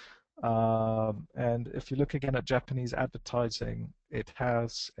 clean. And if you look again at Japanese advertising, it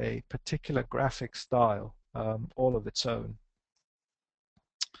has a particular graphic style, all of its own.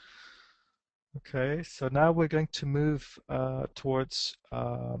 Okay, so now we're going to move towards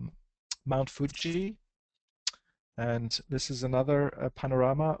Mount Fuji, and this is another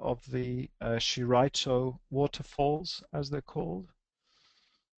panorama of the Shiraito waterfalls, as they're called.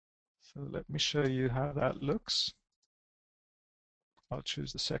 So let me show you how that looks. I'll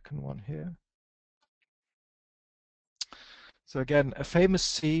choose the second one here. So again, a famous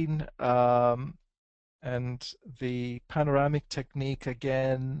scene, and the panoramic technique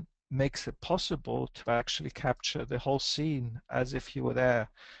again makes it possible to actually capture the whole scene as if you were there.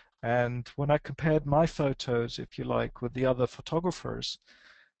 And when I compared my photos, if you like, with the other photographers,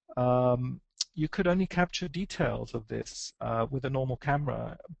 um, you could only capture details of this with a normal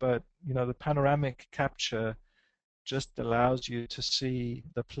camera, but the panoramic capture just allows you to see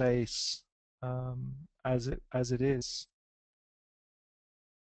the place as it is.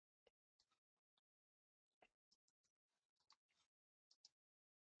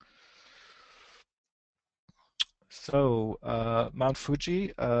 So Mount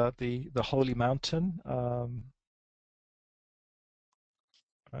Fuji, the holy mountain,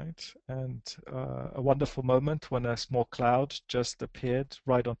 right? And a wonderful moment when a small cloud just appeared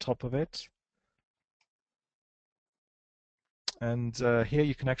right on top of it. And here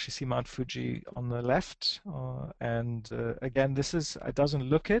you can actually see Mount Fuji on the left. And again, it doesn't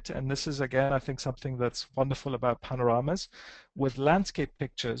look it. And this is, again, I think something that's wonderful about panoramas with landscape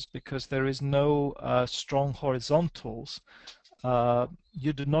pictures, because there is no strong horizontals.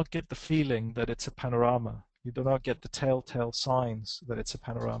 You do not get the feeling that it's a panorama. You do not get the telltale signs that it's a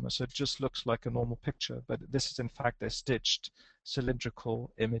panorama. So it just looks like a normal picture. But this is, in fact, a stitched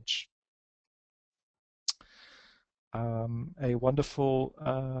cylindrical image. A wonderful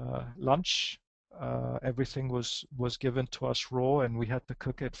lunch. Everything was given to us raw, and we had to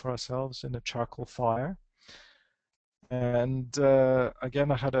cook it for ourselves in a charcoal fire. And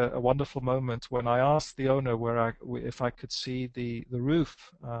again, I had a wonderful moment when I asked the owner if I could see the roof,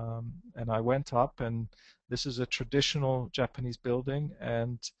 and I went up, and this is a traditional Japanese building,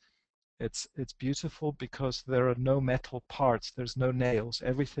 and it's beautiful because there are no metal parts. There's no nails.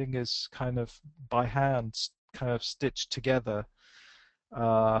 Everything is kind of by hand, kind of stitched together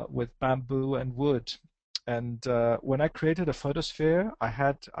with bamboo and wood. And when I created a photosphere, I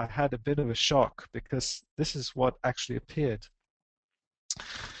had a bit of a shock because this is what actually appeared.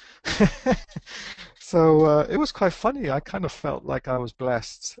 So it was quite funny. I kind of felt like I was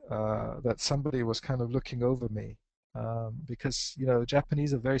blessed that somebody was kind of looking over me, because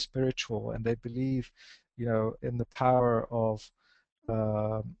Japanese are very spiritual, and they believe in the power of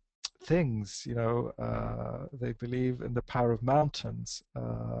um things. They believe in the power of mountains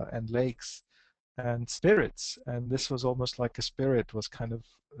and lakes and spirits, and this was almost like a spirit was kind of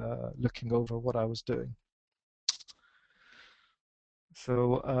looking over what I was doing.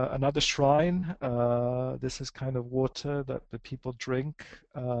 So another shrine. This is kind of water that the people drink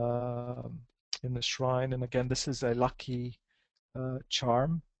in the shrine. And again, this is a lucky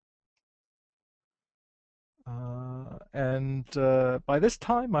charm. And by this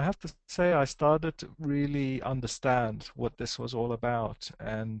time, I have to say, I started to really understand what this was all about.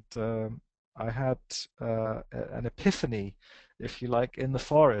 And I had an epiphany, if you like, in the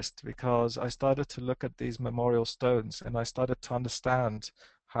forest, because I started to look at these memorial stones, and I started to understand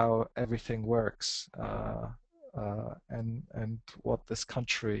how everything works, and what this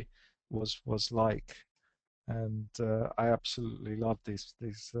country was like. And I absolutely love the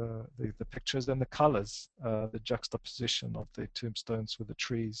pictures and the colors, the juxtaposition of the tombstones with the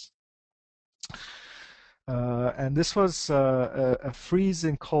trees. And this was a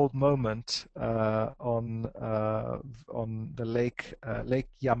freezing cold moment on the Lake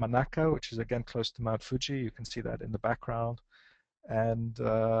Yamanaka, which is again close to Mount Fuji. You can see that in the background. And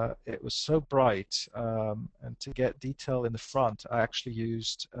it was so bright, and to get detail in the front, I actually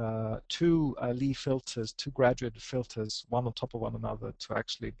used two Lee filters, two graduated filters, one on top of one another, to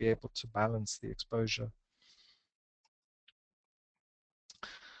actually be able to balance the exposure.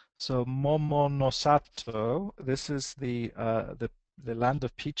 So Momonosato, this is the land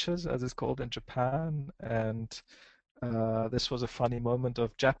of peaches, as it's called in Japan, and this was a funny moment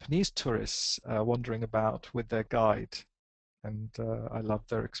of Japanese tourists wandering about with their guide, and I loved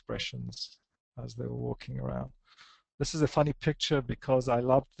their expressions as they were walking around. This is a funny picture because I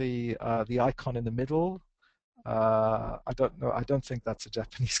loved the icon in the middle. I don't know. I don't think that's a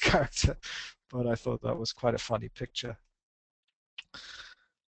Japanese character, but I thought that was quite a funny picture.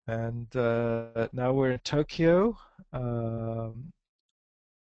 And now we're in Tokyo, um,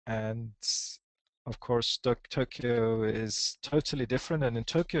 and of course Tokyo is totally different. And in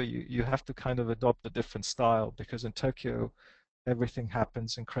Tokyo, you have to kind of adopt a different style because in Tokyo everything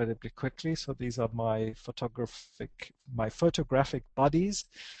happens incredibly quickly. So these are my photographic buddies,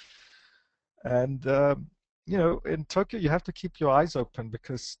 and in Tokyo you have to keep your eyes open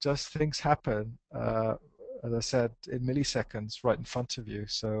because just things happen. As I said, in milliseconds right in front of you.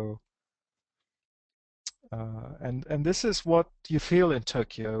 So and this is what you feel in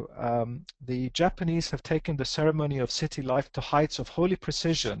Tokyo. The Japanese have taken the ceremony of city life to heights of holy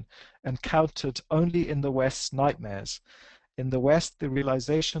precision and counted only in the West's nightmares. In the West, the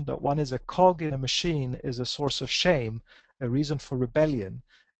realization that one is a cog in a machine is a source of shame, a reason for rebellion.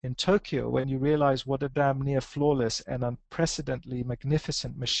 In Tokyo, when you realize what a damn near flawless and unprecedentedly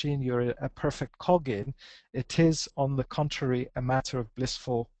magnificent machine you're a perfect cog in, it is, on the contrary, a matter of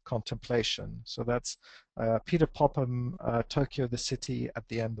blissful contemplation. So that's Peter Popham, Tokyo, the city at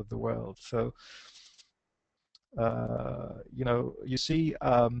the end of the world. So you see,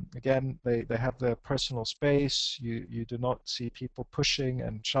 again, they have their personal space. You do not see people pushing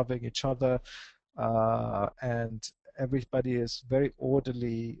and shoving each other, and everybody is very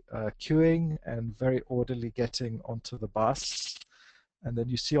orderly queuing and very orderly getting onto the bus. And then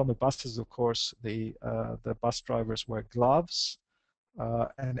you see on the buses, of course, the bus drivers wear gloves.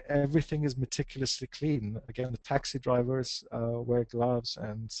 And everything is meticulously clean. Again, the taxi drivers wear gloves,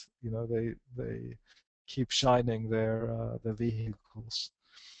 and they keep shining their vehicles.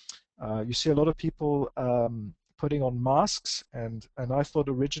 You see a lot of people putting on masks, and I thought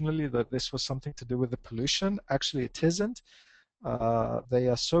originally that this was something to do with the pollution. Actually, it isn't. They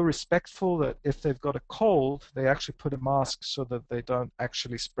are so respectful that if they've got a cold, they actually put a mask so that they don't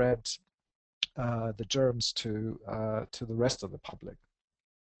actually spread the germs to the rest of the public.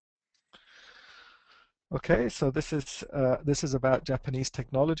 Okay, so this is about Japanese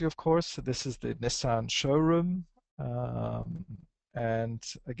technology, of course. So this is the Nissan showroom, um, and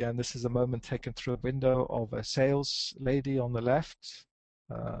again, this is a moment taken through a window of a sales lady on the left,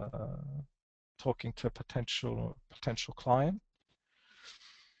 uh, talking to a potential client.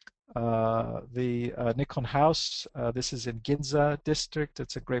 The Nikon house, this is in Ginza district.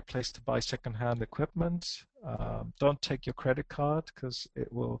 It's a great place to buy secondhand equipment. Don't take your credit card because it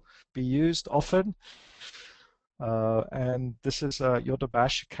will be used often. And this is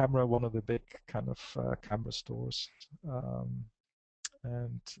Yodobashi Camera, one of the big kind of camera stores. Um,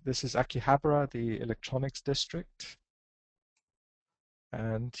 and this is Akihabara, the electronics district.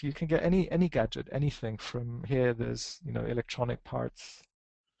 And you can get any gadget, anything from here. There's electronic parts.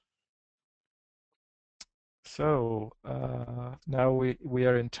 So now we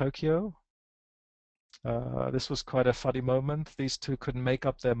are in Tokyo. This was quite a funny moment. These two couldn't make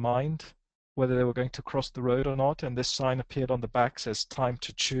up their mind whether they were going to cross the road or not, and this sign appeared on the back, says "Time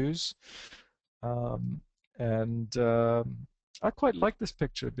to choose." Um, and I quite like this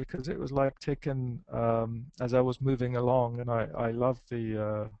picture because it was like taken as I was moving along, and I love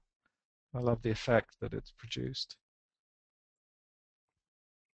the effect that it's produced.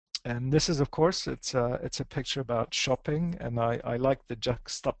 And this is, of course, it's a picture about shopping, and I like the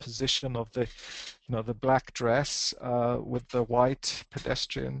juxtaposition of the black dress with the white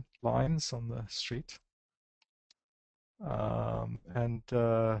pedestrian lines on the street. And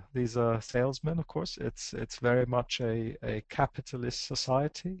these are salesmen, of course. It's very much a capitalist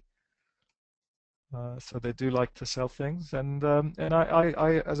society. So they do like to sell things, and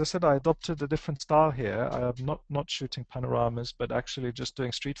as I said, I adopted a different style here. I'm not shooting panoramas, but actually just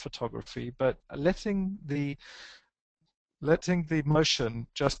doing street photography, but letting the motion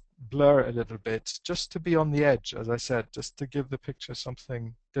just blur a little bit, just to be on the edge, as I said, just to give the picture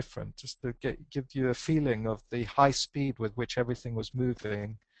something different, just to give you a feeling of the high speed with which everything was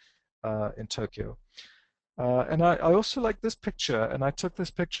moving in Tokyo. And I also like this picture, and I took this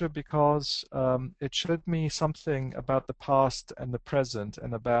picture because it showed me something about the past and the present,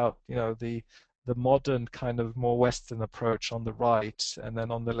 and about the modern kind of more Western approach on the right, and then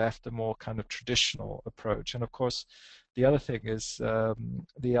on the left a more kind of traditional approach. And of course, the other thing is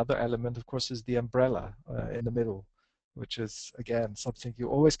the other element, of course, is the umbrella in the middle, which is again something you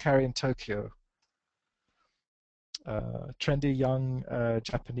always carry in Tokyo. Trendy young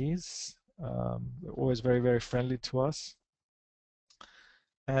Japanese, always very, very friendly to us.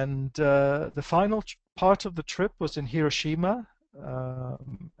 And the final part of the trip was in Hiroshima,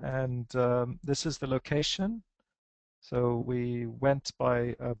 and this is the location. So we went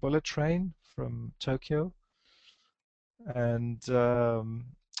by a bullet train from Tokyo, and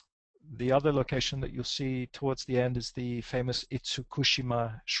The other location that you'll see towards the end is the famous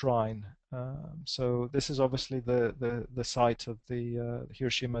Itsukushima Shrine. So this is obviously the site of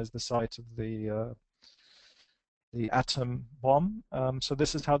Hiroshima is the site of the atom bomb. So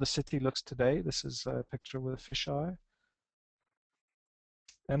this is how the city looks today. This is a picture with a fisheye.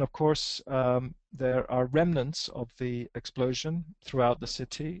 And of course, there are remnants of the explosion throughout the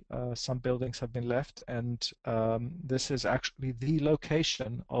city. Some buildings have been left, and this is actually the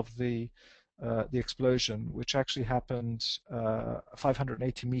location of the explosion, which actually happened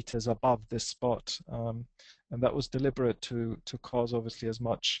 580 meters above this spot, and that was deliberate to cause obviously as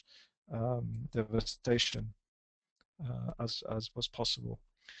much devastation as was possible.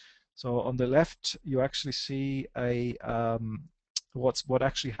 So on the left, you actually see what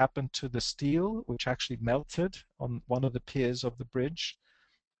actually happened to the steel, which actually melted on one of the piers of the bridge.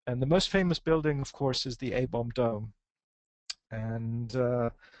 And the most famous building, of course, is the A-bomb dome. And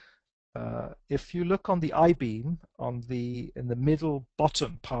if you look on the I-beam in the middle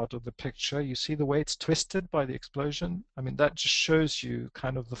bottom part of the picture, you see the way it's twisted by the explosion. I mean, that just shows you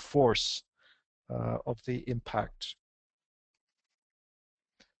kind of the force of the impact.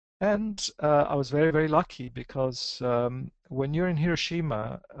 And I was very, very lucky because when you're in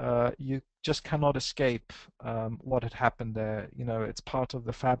Hiroshima, you just cannot escape what had happened there. You know, it's part of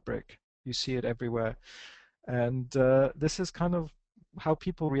the fabric. You see it everywhere. And this is kind of how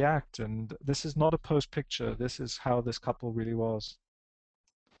people react. And this is not a post picture. This is how this couple really was.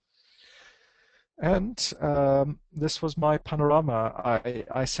 And this was my panorama.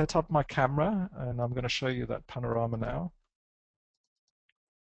 I set up my camera, and I'm going to show you that panorama now.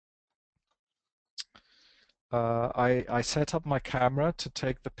 I set up my camera to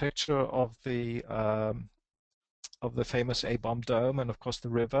take the picture of the famous A-bomb dome and of course the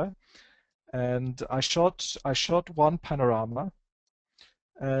river. And I shot one panorama,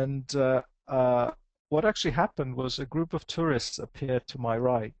 and what actually happened was a group of tourists appeared to my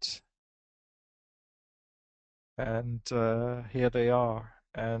right, and here they are.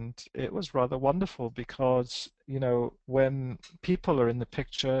 And it was rather wonderful because, you know, when people are in the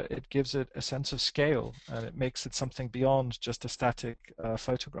picture, it gives it a sense of scale and it makes it something beyond just a static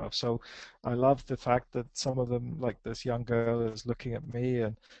photograph. So I love the fact that some of them, like this young girl, is looking at me,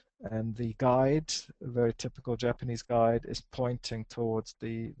 and the guide, a very typical Japanese guide, is pointing towards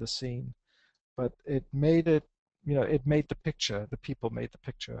the scene. But it made it, you know, it made the picture, the people made the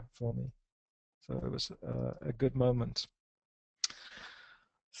picture for me. So it was a good moment.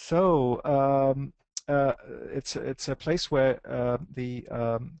 So it's a place where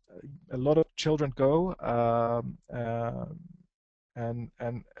a lot of children go, and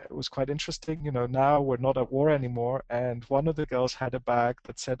it was quite interesting. You know, now we're not at war anymore, and one of the girls had a bag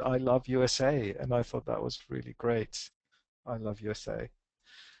that said "I love USA," and I thought that was really great. I love USA.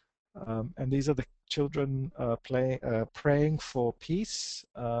 And these are the children praying for peace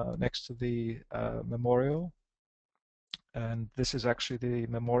next to the memorial. And this is actually the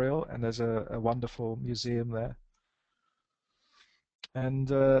memorial, and there's a wonderful museum there. And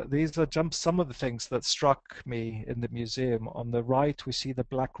these are some of the things that struck me in the museum. On the right, we see the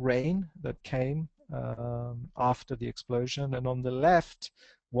black rain that came after the explosion, and on the left,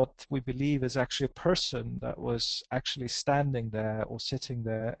 what we believe is actually a person that was actually standing there or sitting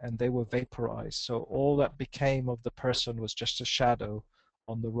there, and they were vaporized. So all that became of the person was just a shadow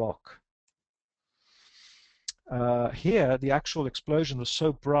on the rock. Here, the actual explosion was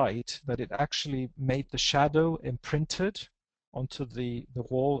so bright that it actually made the shadow imprinted onto the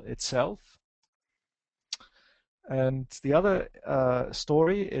wall itself. And the other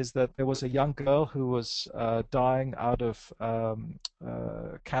story is that there was a young girl who was dying out of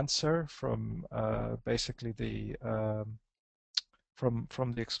cancer from basically the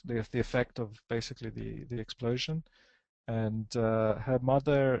effect of basically the explosion. And her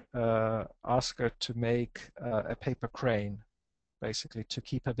mother asked her to make a paper crane, basically to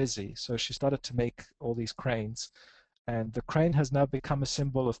keep her busy. So she started to make all these cranes, and the crane has now become a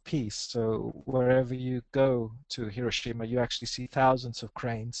symbol of peace. So wherever you go to Hiroshima, you actually see thousands of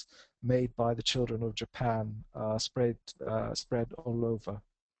cranes made by the children of Japan, spread all over.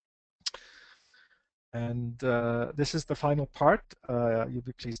 And this is the final part, you'll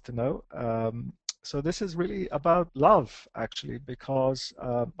be pleased to know. So this is really about love, actually, because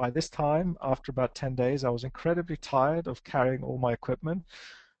by this time, after about 10 days, I was incredibly tired of carrying all my equipment,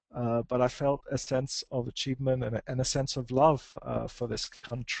 but I felt a sense of achievement and a sense of love for this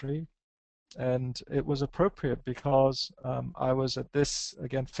country. And it was appropriate because I was at this,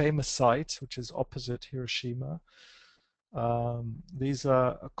 again, famous site, which is opposite Hiroshima, These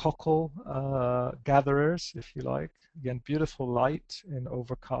are cockle gatherers, if you like. Again, beautiful light in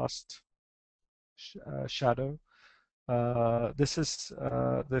overcast shadow. This is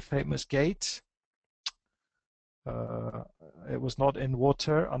the famous gate. Uh, it was not in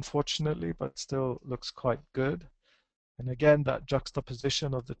water, unfortunately, but still looks quite good. And again, that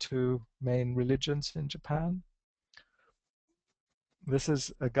juxtaposition of the two main religions in Japan. This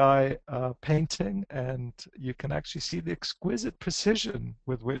is a guy painting, and you can actually see the exquisite precision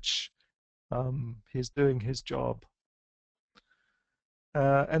with which he's doing his job.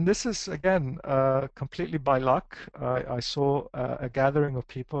 And this is, again, completely by luck. I saw a gathering of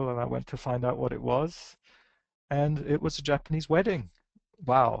people and I went to find out what it was. And it was a Japanese wedding.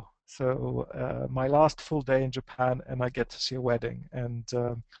 Wow. So my last full day in Japan, and I get to see a wedding. And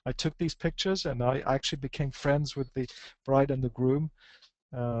I took these pictures, and I actually became friends with the bride and the groom.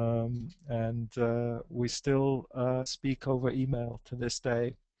 And we still speak over email to this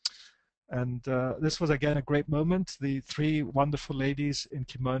day. And this was again a great moment. The three wonderful ladies in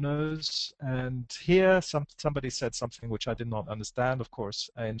kimonos, and here somebody said something which I did not understand, of course,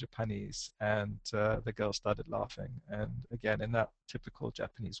 in Japanese, and the girl started laughing, and again in that typical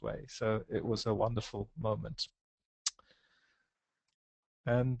Japanese way. So it was a wonderful moment.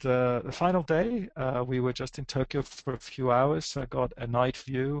 And the final day, we were just in Tokyo for a few hours. So I got a night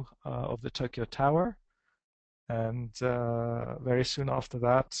view of the Tokyo Tower. And very soon after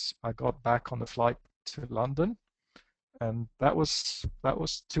that, I got back on the flight to London, and that was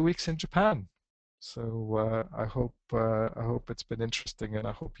 2 weeks in Japan. So I hope it's been interesting, and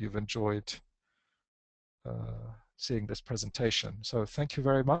I hope you've enjoyed seeing this presentation. So thank you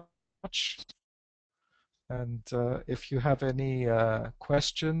very much. And if you have any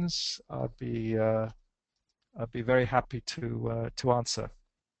questions, I'd be very happy to answer.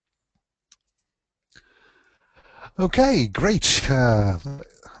 Okay, great.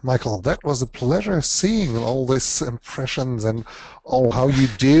 Michael, that was a pleasure seeing all these impressions and all how you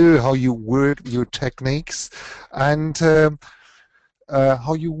do, how you work, your techniques, and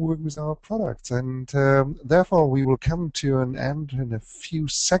how you work with our products. And therefore, we will come to an end in a few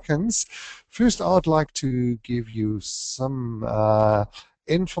seconds. First, I'd like to give you some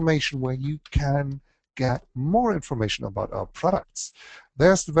information where you can get more information about our products.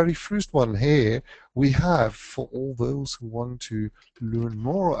 There's the very first one here we have for all those who want to learn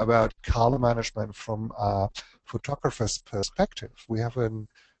more about color management from a photographer's perspective. We have a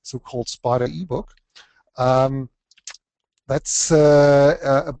so-called Spider ebook. That's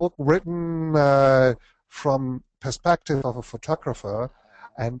a book written from perspective of a photographer,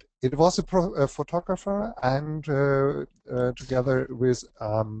 and it was a photographer and together with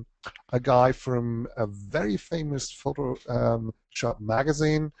a guy from a very famous photo shop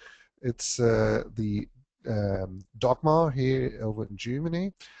magazine. It's the Dogma here over in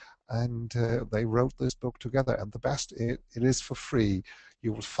Germany, and they wrote this book together. And the best, it is for free.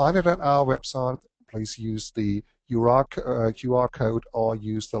 You will find it at our website. Please use the QR code or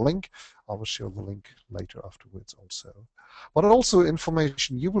use the link. I will show the link later afterwards also. But also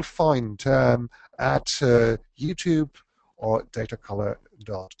information you will find at YouTube or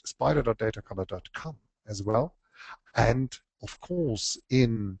spider.datacolor.com as well. And of course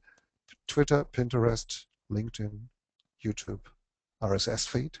in Twitter, Pinterest, LinkedIn, YouTube, RSS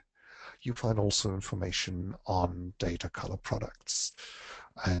feed. You find also information on Datacolor products.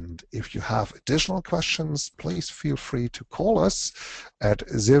 And if you have additional questions, please feel free to call us at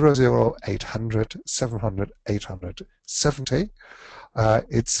 00800 700 870.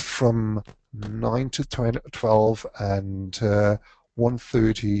 It's from 9 to 12 and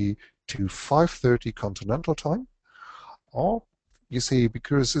 1:30 to 5:30 Continental Time. Or, you see,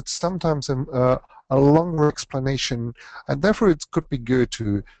 because it's sometimes a longer explanation, and therefore it could be good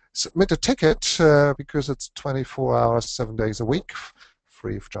to submit a ticket because it's 24 hours, 7 days a week,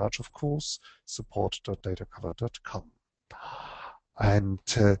 free of charge, of course, support.datacolor.com. And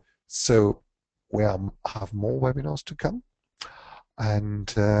so we have more webinars to come. And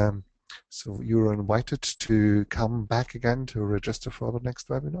so you're invited to come back again to register for the next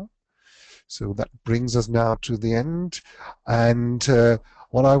webinar. So that brings us now to the end. And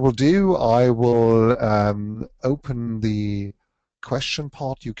what I will do, I will open the question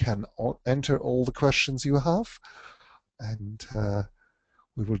part. You can enter all the questions you have. And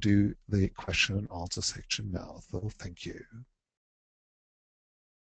we will do the question and answer section now. So thank you.